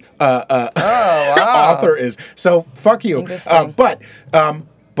who the author is. So fuck you. But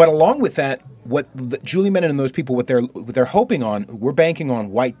along with that, what Julie Menon and those people, what they're hoping on, we're banking on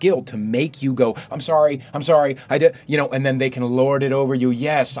white guilt to make you go, I'm sorry, I did, and then they can lord it over you.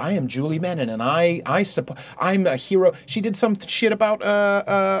 Yes, I am Julie Menon, and I'm a hero. She did some shit about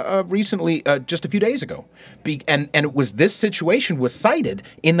recently, just a few days ago, and it was this situation was cited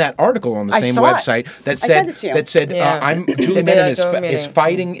in that article on the same website that said I'm Julie Menon is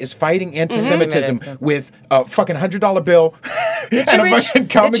fighting anti-Semitism with a fucking $100 bill and a fucking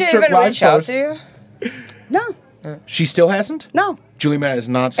comic strip live post. No. She still hasn't? No. Julie Menon is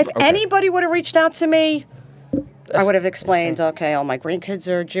not. If anybody would have reached out to me, I would have explained, okay, all my grandkids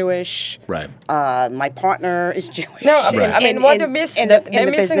are Jewish. Right. My partner is Jewish. No, I mean, what they're missing, they're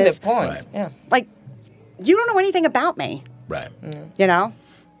missing the point. Right. Yeah. Like, you don't know anything about me. Right. You know?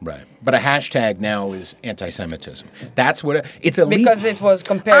 Right. But a hashtag now is anti-Semitism. That's what it's a because it was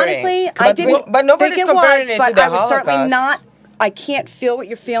comparing. Honestly, I didn't but nobody's think it comparing was, it but to the I was Holocaust. certainly not. I can't feel what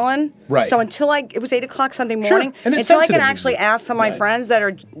you're feeling. Right. So until it was 8 o'clock Sunday morning, And it's until I sensitive. can actually ask some of my friends that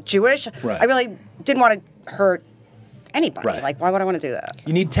are Jewish, I really didn't want to hurt anybody. Right. Like, why would I want to do that?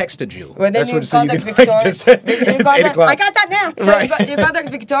 You need text a Jew. Well, then That's you what so you contact can Victoria. it's 8 o'clock. I got that now. So you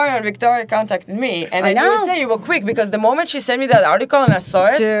contact Victoria, and Victoria contacted me. And then you were saying you were quick because the moment she sent me that article and I saw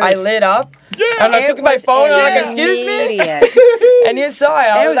it, Dude. I lit up. Yeah. And I took my phone and I'm like, excuse me? And you saw it.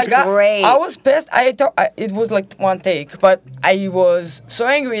 I It was like, great. I was pissed. I thought it was like one take, but I was so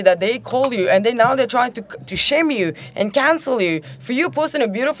angry that they called you and now they're trying to shame you and cancel you for you posting a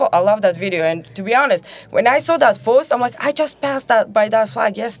beautiful. I love that video. And to be honest, when I saw that post, I'm like, I just passed by that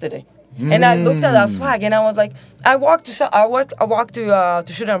flag yesterday. And I looked at that flag and I was like, I walked to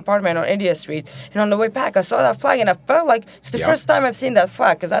shoot an apartment on 80th Street, and on the way back I saw that flag and I felt like it's the first time I've seen that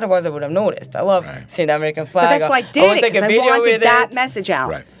flag, because otherwise I would have noticed. I love seeing the American flag. But that's why I did it, because I wanted that it. message out.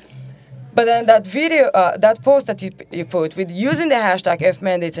 Right. But then that video, that post that you put with using the hashtag F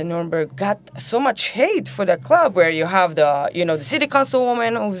mandates in Nuremberg got so much hate for the club, where you have the city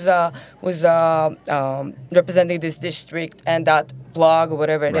councilwoman who's representing this district, and that blog or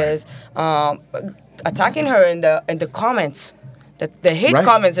whatever it is, attacking her in the comments. the hate Right.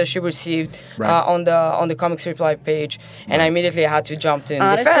 comments that she received Right. on the Comics Reply page, and I immediately had to jump in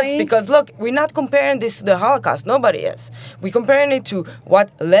Honestly? defense because look, we're not comparing this to the Holocaust. Nobody is. We're comparing it to what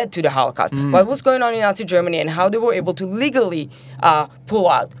led to the Holocaust, what was going on in Nazi Germany, and how they were able to legally pull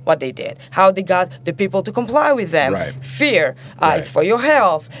out what they did, how they got the people to comply with them. Right. Fear, Right. it's for your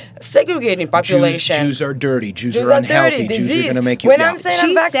health, segregating population. Jews are dirty. Jews Jews are are unhealthy. dirty, Jews are disease. going to make you. When yeah. I'm saying She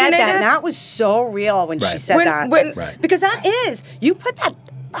I'm said vaccinated, that, and that was so real when she Right. said that. Right. Because that is, you put that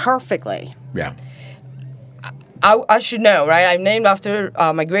perfectly. Yeah. I should know, right? I'm named after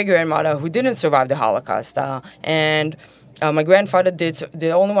my great-grandmother who didn't survive the Holocaust. And my grandfather did,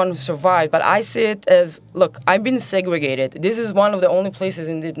 the only one who survived. But I see it as, look, I've been segregated. This is one of the only places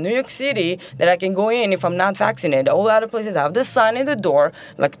in New York City that I can go in if I'm not vaccinated. All other places have the sign in the door,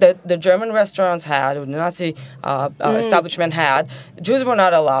 like the German restaurants had, or the Nazi establishment had. Jews were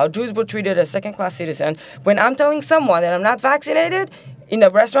not allowed. Jews were treated as second-class citizens. When I'm telling someone that I'm not vaccinated, in a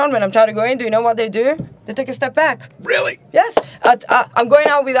restaurant, when I'm trying to go in, do you know what they do? They take a step back. Really? Yes. I'm going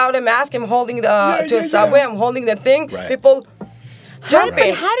out without a mask. I'm holding a subway. I'm holding the thing. Right. People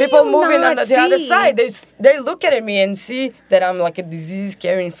jumping. how do People you moving not on the other see- side. They look at me and see that I'm like a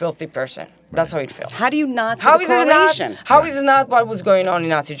disease-carrying, filthy person. That's how it feels. How do you not see How the is it not? correlation? How is it not what was going on in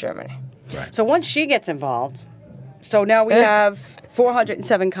Nazi Germany? Right. So once she gets involved, so now we have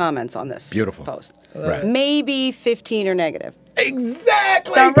 407 comments on this Beautiful. post. Right. Maybe 15 are negative.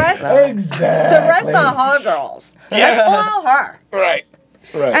 Exactly. The rest, Exactly. the rest are her girls. That's all her. Right.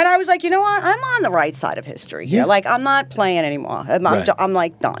 Right. And I was like, you know what? I'm on the right side of history here. Yeah. Like, I'm not playing anymore. Right. I'm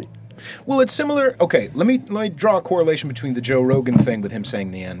like done. Well, it's similar. Okay, let me draw a correlation between the Joe Rogan thing with him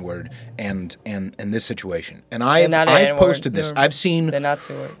saying the N-word and this situation. And I've not an N-word, posted this. I've seen The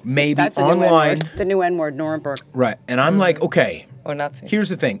Nazi word. maybe That's a online. new N-word. The new N-word, Nuremberg. Right. And I'm like, okay, Or Nazi. here's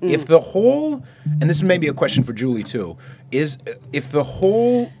the thing. If the whole, and this may be a question for Julie too, is if the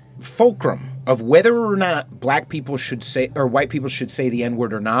whole fulcrum of whether or not black people should say, or white people should say the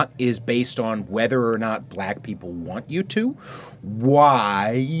N-word or not, is based on whether or not black people want you to,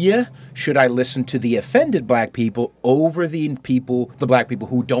 why should I listen to the offended black people over the black people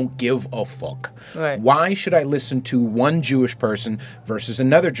who don't give a fuck? Right. Why should I listen to one Jewish person versus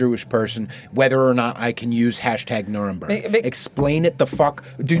another Jewish person, whether or not I can use hashtag Nuremberg? Explain it the fuck.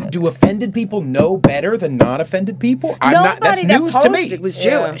 Do offended people know better than not offended people? That's Nobody that news to me. posted was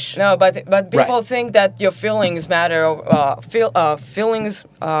Yeah. Jewish. No, but people Right. think that your feelings matter. Feelings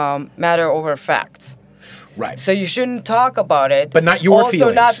matter over facts. Right. So you shouldn't talk about it. But not your also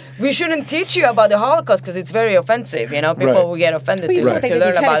feelings. We shouldn't teach you about the Holocaust because it's very offensive. You know, people Right. will get offended Well, you to, saw what they to did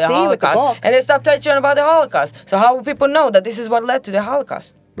learn in about the Tennessee with the Holocaust, book. and they stop teaching about the Holocaust. So how will people know that this is what led to the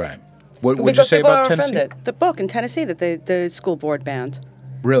Holocaust? Right. What would you Because say people about are Tennessee? offended. The book in Tennessee that the school board banned.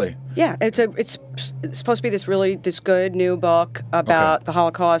 Really? Yeah, it's supposed to be this good new book about the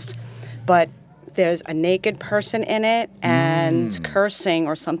Holocaust, but there's a naked person in it and cursing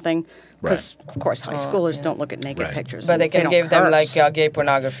or something. Because of course high schoolers don't look at naked Right. pictures. But they can don't give them curse. like gay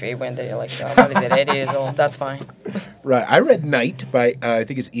pornography when they're like, what is it, 8 years old? That's fine. Right. I read Night by I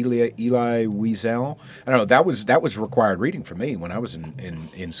think it's Eli Wiesel. I don't know. That was required reading for me when I was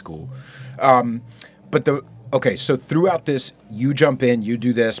in school. But so throughout this, you jump in, you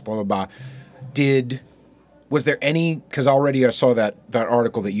do this, blah blah blah. Was there any? Because already I saw that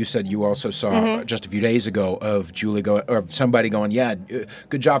article that you said you also saw just a few days ago of Julie or somebody going, yeah,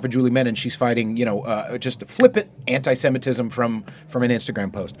 good job for Julie Menon. She's fighting, just flippant anti-Semitism from an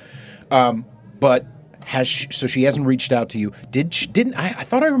Instagram post. But she hasn't reached out to you? I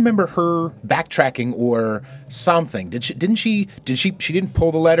thought I remember her backtracking or something. She didn't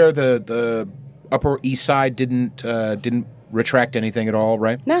pull the letter. The Upper East Side didn't retract anything at all,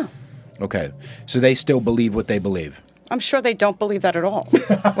 right? No. Okay, so they still believe what they believe. I'm sure they don't believe that at all.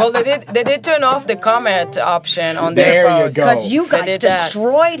 Well, they did turn off the comment option on There their you post. go. Because you They guys did that.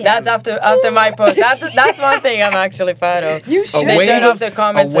 destroyed him. That's after my post. That's one thing I'm actually proud of. You should. They turned off the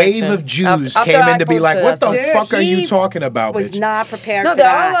comment a wave section. of Jews After came I in to be like, posted what the that. fuck are you He talking about, was bitch? not prepared No, for there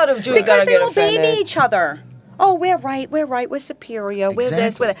that. are a lot of Jews because that they get will baby offended. each other. Oh, we're right, we're superior, we're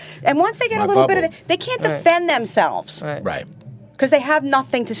this, Exactly. we're that. And once they get My a little bit of bubble. it, they can't defend themselves. Right. Right. Because they have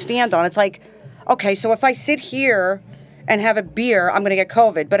nothing to stand on. It's like, okay, so if I sit here and have a beer, I'm going to get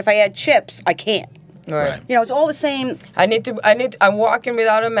COVID. But if I add chips, I can't. Right. You know, it's all the same. I'm walking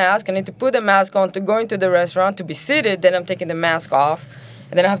without a mask. I need to put the mask on to go into the restaurant to be seated. Then I'm taking the mask off.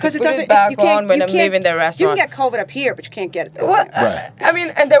 And then I have to put it back on when I'm leaving the restaurant. You can get COVID up here, but you can't get it there. What? Right. I mean,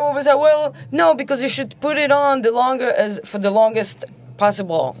 and they will say, well, no, because you should put it on for the longest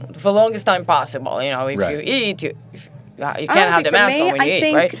time possible. You know, if Right. you eat, you can't Honestly, have the for mask me, on when you I eat,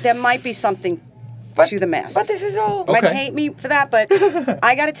 think right? there might be something to the masks. But this is all. You might Okay. hate me for that, but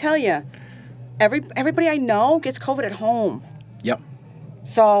I got to tell you, everybody I know gets COVID at home. Yep.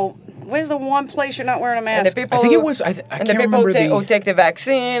 So where's the one place you're not wearing a And mask? the people I think who- it was. I and the can't people remember who take the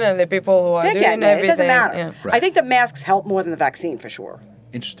vaccine and the people who are They're doing getting it. everything. It doesn't matter. Yeah. Right. I think the masks help more than the vaccine for sure.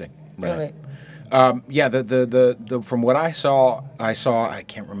 Interesting. Right. Really. Yeah, the from what I saw, I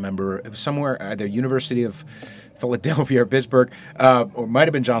can't remember. It was somewhere either University of Philadelphia or Pittsburgh, or might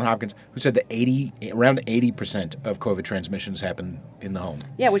have been Johns Hopkins, who said that around 80% of COVID transmissions happen in the home.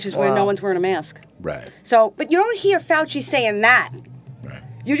 Yeah, which is where no Wow. one's wearing a mask. Right. So, but you don't hear Fauci saying that. Right.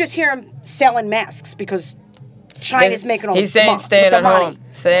 You just hear him selling masks because China's making all He's the saying mo- staying with the at money. home.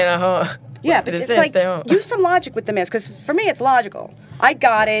 Staying at home. Yeah, but He's it's saying like, stay home. use some logic with the mask, because for me, it's logical. I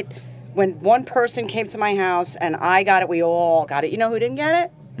got it when one person came to my house, and I got it. We all got it. You know who didn't get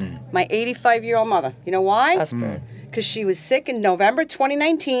it? My 85-year-old mother. You know why? Aspirin. Because she was sick in November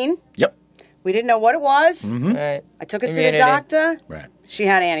 2019. Yep. We didn't know what it was. Right. I took her to Immunity. the doctor. Right. She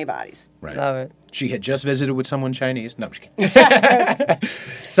had antibodies. Right. Love it. She had just visited with someone Chinese. No, I'm just kidding.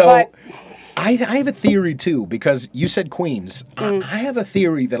 So But- I have a theory too, because you said Queens. I have a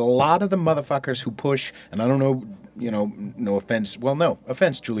theory that a lot of the motherfuckers who push, and I don't know, no offense. Well, no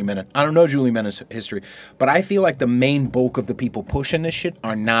offense, Julie Menon. I don't know Julie Menon's history, but I feel like the main bulk of the people pushing this shit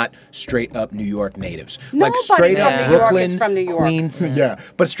are not straight up New York natives. Like Nobody straight from up New York Brooklyn, is from New York. Queens, yeah.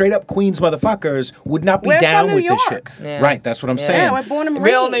 But straight up Queens motherfuckers would not be We're from down New with this shit. York. Yeah. Right, that's what I'm saying. Yeah, we're born and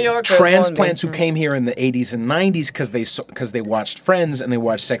Real raised. New Yorkers. Transplants who won't be. came here in the 80s and 90s because they watched Friends and they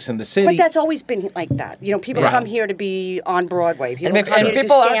watched Sex and the City. But that's always been like that. You know, people Right. come here to be on Broadway. People And come here to do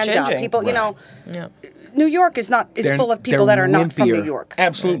people are stand up. changing. People, you Right. know, Yeah. New York is They're- full of people they're that are not from New wimpier. York.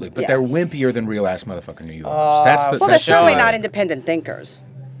 Absolutely, but Yeah. they're wimpier than real ass motherfucking New Yorkers. That's the Well, they're that's certainly the- not independent thinkers.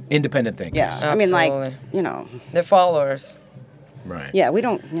 independent thinkers. Yeah, I mean, like, Absolutely. you know, The followers. Right. yeah, we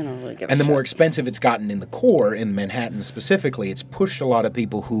don't, really give a And the shit. more expensive it's gotten in the core, in Manhattan specifically, it's pushed a lot of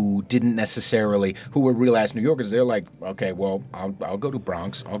people who didn't necessarily, who were real ass New Yorkers. They're like, okay, well, I'll go to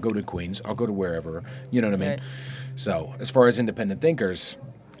Bronx, I'll go to Queens, I'll go to wherever. You know what I mean? Right. So as far as independent thinkers,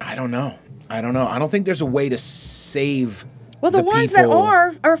 I don't know. I don't think there's a way to save. Well, the ones that people.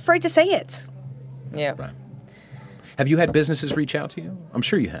 are afraid to say it. Yeah. Right. Have you had businesses reach out to you? I'm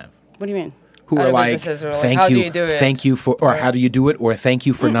sure you have. What do you mean? Who Other are like, businesses are like, thank "How do you, you do it?" thank you for, or Right. how do you do it, or thank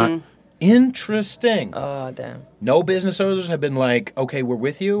you for not. Interesting. Oh, damn. No business owners have been like, okay, we're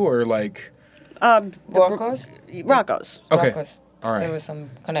with you, or like, Rocco's? Rocco's. okay, Rocco's. all right. There was some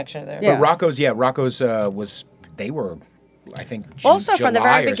connection there. Yeah. But Rocco's was, they were, I think, Also, from the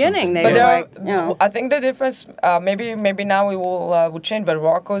July very or beginning, something. they But were Yeah. like, you know. I think the difference, maybe now we will change, but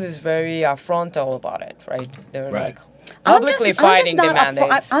Rocco's is very frontal about it, right? They're Right. like publicly fighting the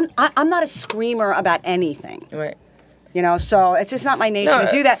mandates. I'm not a screamer about anything. Right. You know, so it's just not my nature No,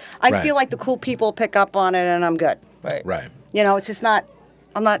 to do that. I Right. feel like the cool people pick up on it, and I'm good. Right. Right. You know, it's just not.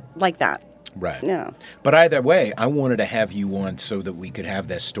 I'm not like that. Right. Yeah. But either way, I wanted to have you on so that we could have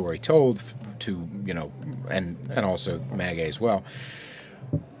that story told to, and also MAGAY as well.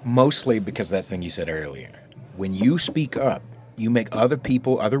 Mostly because that's the thing you said earlier. When you speak up, you make other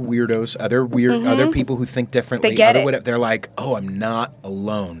people, other weirdos, other people who think differently, They get other it. whatever, they're like, oh, I'm not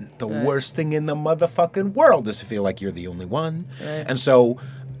alone. The worst thing in the motherfucking world is to feel like you're the only one. Right. And so,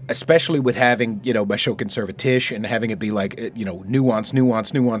 especially with having, my show Conservatish and having it be like, nuance,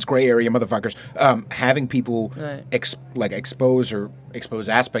 gray area motherfuckers, having people Right. expose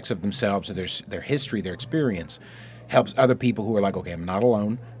aspects of themselves or their history, their experience, helps other people who are like, okay, I'm not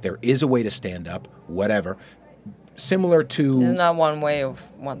alone. There is a way to stand up, whatever. Similar to... There's not one way of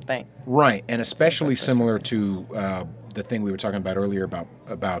one thing. Right, and especially similar to the thing we were talking about earlier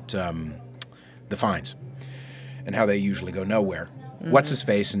about the fines and how they usually go nowhere. What's his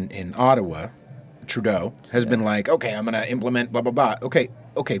face in Ottawa, Trudeau, has been like, okay, I'm going to implement blah blah blah. Okay,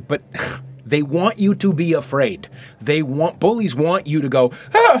 but they want you to be afraid. Bullies want you to go,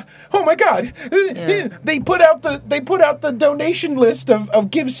 oh my God, they put out the donation list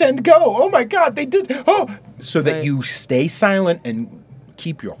of Give Send Go. Oh my God, they did. So that Right. you stay silent and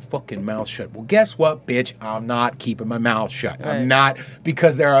keep your fucking mouth shut. Well, guess what, bitch? I'm not keeping my mouth shut. Right. I'm not,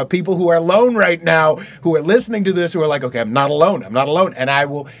 because there are people who are alone right now who are listening to this who are like, okay, I'm not alone. And I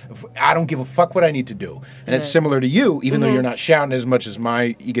don't give a fuck what I need to do. And it's similar to you, even though you're not shouting as much as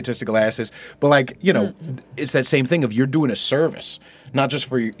my egotistical ass is. But like, it's that same thing of you're doing a service, not just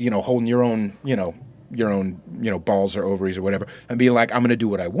for, holding your own, balls or ovaries or whatever, and being like, I'm going to do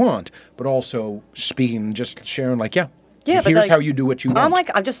what I want, but also speaking, just sharing like, Yeah, but here's like, how you do what you want.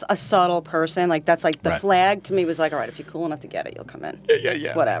 I'm just a subtle person. Like, that's like the Right. flag to me was like, all right, if you're cool enough to get it, you'll come in.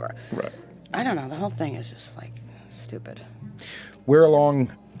 Yeah. Whatever. Right. I don't know. The whole thing is just like stupid. Where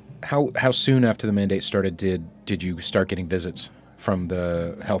along how soon after the mandate started did you start getting visits from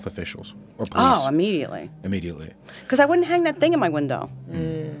the health officials or police? Oh, immediately. Immediately. Because I wouldn't hang that thing in my window.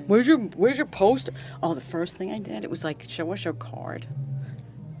 Where's your poster? Oh, the first thing I did, it was like, show us your card.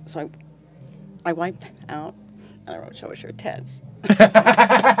 So I wiped out and I wrote, show us your tits.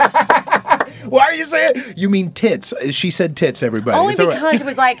 Why are you saying? You mean tits? She said tits, everybody. Only It's all right. because it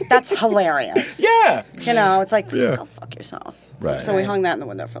was like, that's hilarious. Yeah. You know, it's like, Yeah. go fuck yourself. Right. So we hung that in the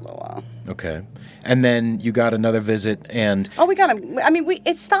window for a little while. Okay. And then you got another visit and... Oh, we got him. I mean,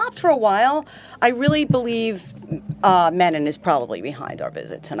 it stopped for a while. I really believe Menon is probably behind our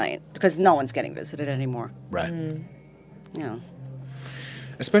visit tonight because no one's getting visited anymore. Right. You know.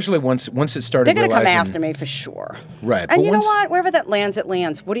 Especially once it started They're going to come realizing- after me for sure. Right. And but you know once- what? Wherever that lands, it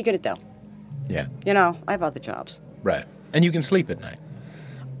lands. What are you going to do? Yeah. You know, I have other jobs. Right. And you can sleep at night.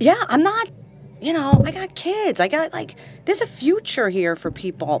 Yeah, I'm not, you know, I got kids. I got, like, there's a future here for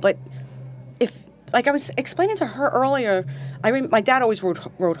people. But if, like I was explaining to her earlier, my dad always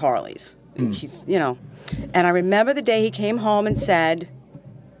rode Harleys. He's, you know. And I remember the day he came home and said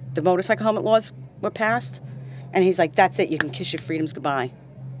the motorcycle helmet laws were passed. And he's like, that's it. You can kiss your freedoms goodbye.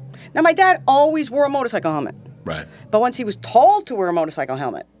 Now, my dad always wore a motorcycle helmet. Right. But once he was told to wear a motorcycle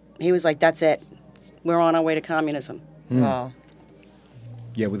helmet, he was like, that's it. We're on our way to communism. Wow.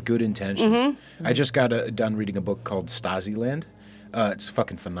 Yeah, with good intentions. Mm-hmm. I just got done reading a book called Stasi-Land. It's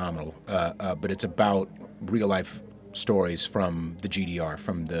fucking phenomenal. But it's about real-life stories from the GDR,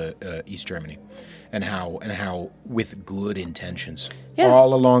 from the East Germany. And how with good intentions,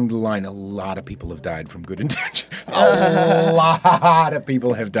 all along the line, a lot of people have died from good intentions. A lot of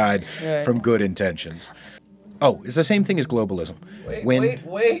people have died from good intentions. Oh, it's the same thing as globalism.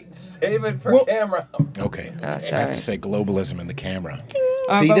 Wait. Save it for camera. Okay. I sorry. have to say globalism in the camera.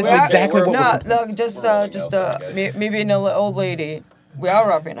 But See, this is we are- exactly what No, we're... look, just maybe an old lady. We are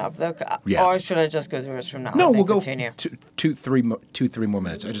wrapping up. Look, Yeah. or should I just go to yours from now? No, and we'll go continue. two, three more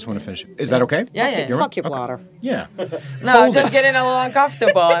minutes. I just want to finish. Is that okay? Yeah. You're Fuck your okay. blotter. Yeah. No, I'm Hold just it. getting a little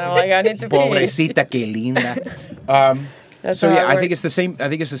uncomfortable, and I'm like, I need to pee. Pobrecita que linda. That's So how yeah, I work. think it's the same. I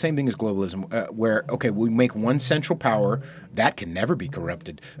think it's the same thing as globalism, where we make one central power that can never be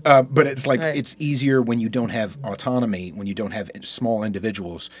corrupted. But it's like Right. it's easier when you don't have autonomy, when you don't have small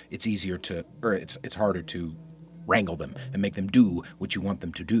individuals. It's easier to, or it's harder to wrangle them and make them do what you want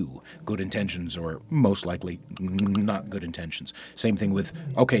them to do. Good intentions, or most likely not good intentions. Same thing with,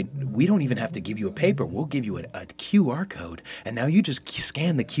 okay, we don't even have to give you a paper. We'll give you a QR code, and now you just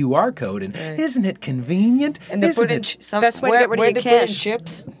scan the QR code, and isn't it convenient? And they Isn't put in it? some Best way to get rid of where your they put in cash.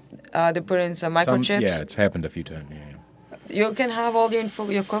 chips. They put in some microchips. Yeah, it's happened a few times. Yeah. You can have all your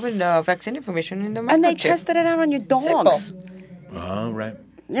COVID vaccine information in the microchip. And they tested it out on your dogs. Oh, right.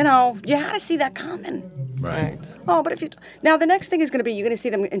 You know, you had to see that coming. Right. Oh, but if you... Now, the next thing is going to be you're going to see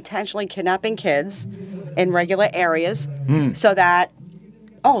them intentionally kidnapping kids in regular areas so that,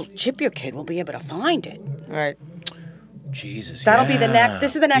 chip your kid will be able to find it. Right. Jesus. That'll be the next...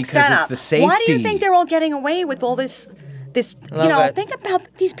 This is the next because setup. It's the safety. Why do you think they're all getting away with all this Love it. think about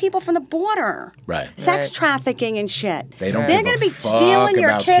these people from the border. Right. Sex Right. trafficking and shit. They don't They're give a gonna be fuck stealing your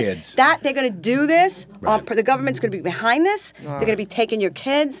about kid. kids. They're going to do this. Right. The government's going to be behind this. They're going to be taking your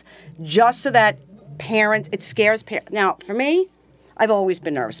kids just so that it scares parents. Now, for me, I've always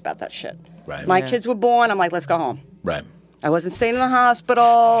been nervous about that shit. Right. My Yeah. kids were born. I'm like, let's go home. Right. I wasn't staying in the hospital.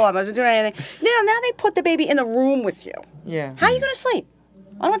 I wasn't doing anything. Now they put the baby in the room with you. Yeah. How are you going to sleep?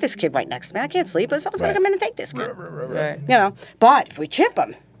 I don't want this kid right next to me. I can't sleep. Someone's going Right. to come in and take this kid. Right. You know, but if we chip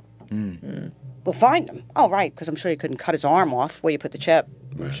him, we'll find him. Oh, right, because I'm sure you couldn't cut his arm off where you put the chip.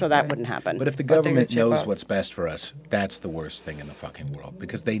 I'm sure that wouldn't happen. But if the But they government could chip knows out. what's best for us, that's the worst thing in the fucking world,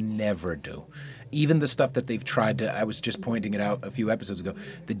 because they never do. Even the stuff that they've tried to, I was just pointing it out a few episodes ago,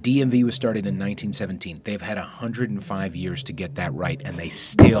 the DMV was started in 1917. They've had 105 years to get that right, and they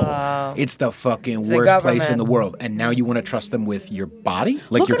still, it's the fucking the worst place in government. the world. And now you want to trust them with your body?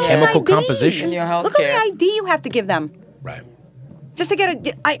 Like Look your at the chemical ID. composition? And your Look at healthcare. the ID you have to give them Right. just to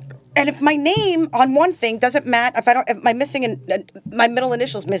get and if my name on one thing doesn't match, if my middle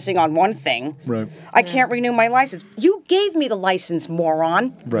initial's missing on one thing, Right. I can't renew my license. You gave me the license,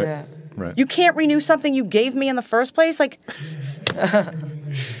 moron. Right. Yeah. Right. You can't renew something you gave me in the first place. Like,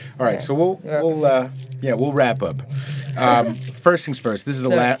 All right, so we'll wrap up. First things first. This is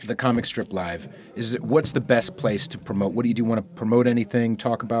the comic strip live. What's the best place to promote? What do you want to promote? Anything?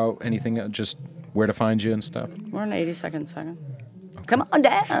 Talk about anything? Just where to find you and stuff. we're in 80 second. Come on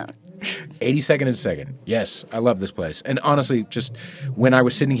down. 82nd and 2nd. Yes, I love this place. And honestly, just when I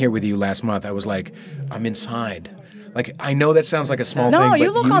was sitting here with you last month, I was like, I'm inside. Like, I know that sounds like a small thing, No, but you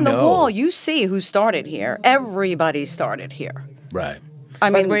look on the know. wall. You see who started here. Everybody started here. Right. I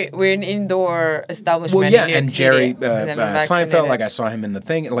mean, But we're an indoor establishment. Well, yeah, in New York and City, Jerry and I'm Seinfeld, vaccinated. like I saw him in the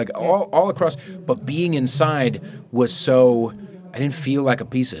thing, like all across. But being inside was so, I didn't feel like a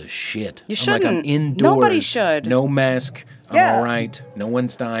piece of shit. You I'm like, I'm shouldn't. indoors. Nobody should. No mask. I'm Yeah. all right. No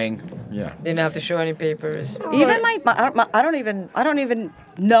one's dying. Yeah. Didn't have to show any papers. Even I don't even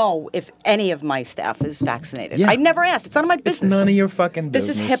know if any of my staff is vaccinated. Yeah. I never asked. It's none of my It's business. none of your fucking This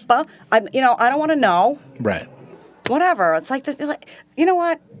business. is HIPAA. I don't want to know. Right. Whatever. It's like this. You know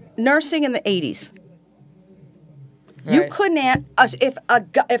what? Nursing in the 80s. You Right. couldn't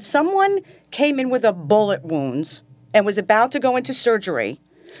if someone came in with a bullet wounds and was about to go into surgery,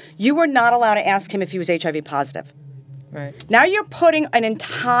 you were not allowed to ask him if he was HIV positive. Right. Now you're putting an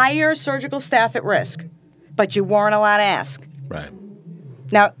entire surgical staff at risk, but you weren't allowed to ask. Right.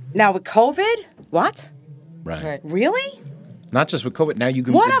 Now with COVID, what? Right. Right. Really? Not just with COVID. Now you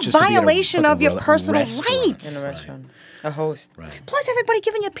can. What a just to be at violation fucking of your personal restaurant. rights. In a restaurant. A host. Right. Plus, everybody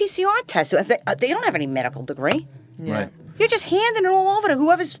giving you a PCR test. If they don't have any medical degree. Yeah. Right. You're just handing it all over to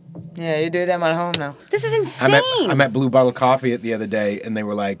whoever's. Yeah, you do them at home now. This is insane. I met Blue Bottle Coffee the other day, and they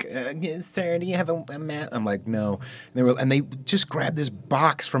were like, "Sir, do you have a mat?" I'm like, "No." And they just grabbed this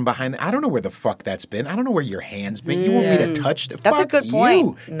box from behind. I don't know where the fuck that's been. I don't know where your hand's been. You want me to touch it? That's a Fuck good you,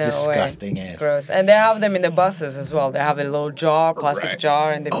 point. No disgusting way. ass. Gross. And they have them in the buses as well. They have a little jar, plastic Right.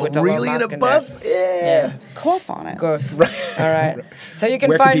 jar, and they Oh, put a really? little In a mask in bus? there. Yeah. Cough on it. Gross. All right. So you can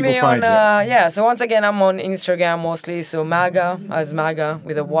Where can find people me find on, you? yeah. So once again, I'm on Instagram mostly. So MAGA, as MAGA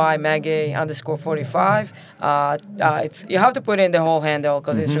with a Y, MAGAY _45. It's you have to put in the whole handle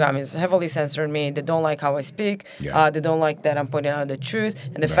because Instagram is heavily censoring me. They don't like how I speak. Yeah. They don't like that I'm putting out the truth.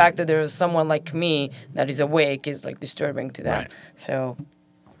 And the fact that there's someone like me that is awake is like disturbing to them. Right. So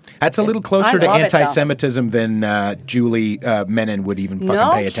That's a little closer to love it, though. anti-Semitism than Julie Menon would even fucking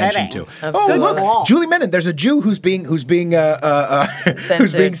No pay attention kidding. to. Absolutely. Oh, look, Cool. Julie Menon. There's a Jew who's being who's being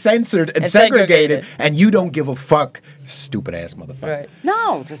censored and And segregated, segregated. and you don't give a fuck. Stupid ass motherfucker. right.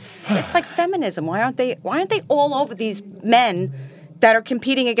 No, it's like feminism. Why aren't they all over these men that are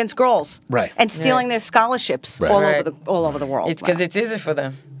competing against girls? Right. And stealing their scholarships Right. Right. all over the world. It's because it's easy for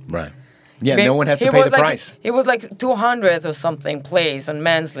them. Right. Yeah. But No one has to he pay was the like, price. He was like 200th or something place on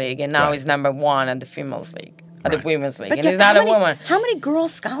men's league, and now Right. he's number 1 at the females league, at Right. the women's league, But and guess he's not how a many- woman. How many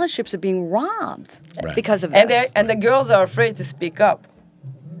girls' scholarships are being robbed Right. because of this? And the girls are afraid to speak up.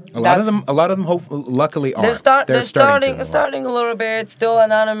 A lot of that's- them, luckily, are. They're starting starting a little bit, still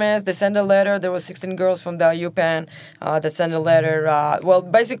anonymous. They send a letter. There were 16 girls from the UPenn that sent a letter. Well,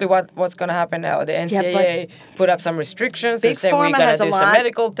 basically, what's going to happen now? The NCAA put up some restrictions. They're Big saying we're Pharma going has to a do some lot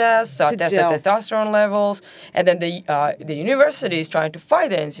medical tests, to test do. the testosterone levels, and then the university is trying to fight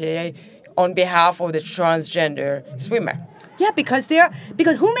the NCAA on behalf of the transgender swimmer. Yeah, because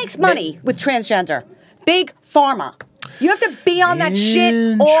who makes money with transgender? Big Pharma. You have to be on that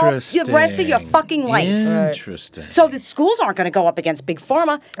shit all the rest of your fucking life. Interesting. So the schools aren't going to go up against Big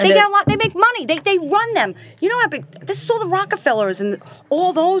Pharma. They And get a lot. They make money. They run them. You know how big? This is all the Rockefellers and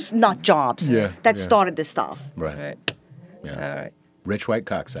all those nut jobs that started this stuff. Right. Right. Yeah. All right. Rich white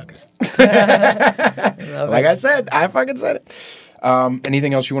cocksuckers. Love Like it. I said, I fucking said it.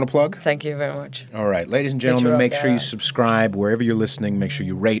 Anything else you want to plug? Thank you very much. All right, ladies and gentlemen, up, make sure you yeah. subscribe wherever you're listening. Make sure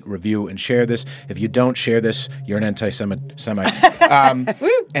you rate, review, and share this. If you don't share this, you're an anti-Semite.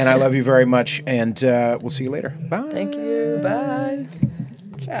 And I love you very much, and we'll see you later. Bye. Thank you. Bye.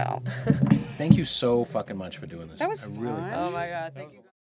 Ciao. Thank you so fucking much for doing this. That was I really fun. Oh my God. Thank you.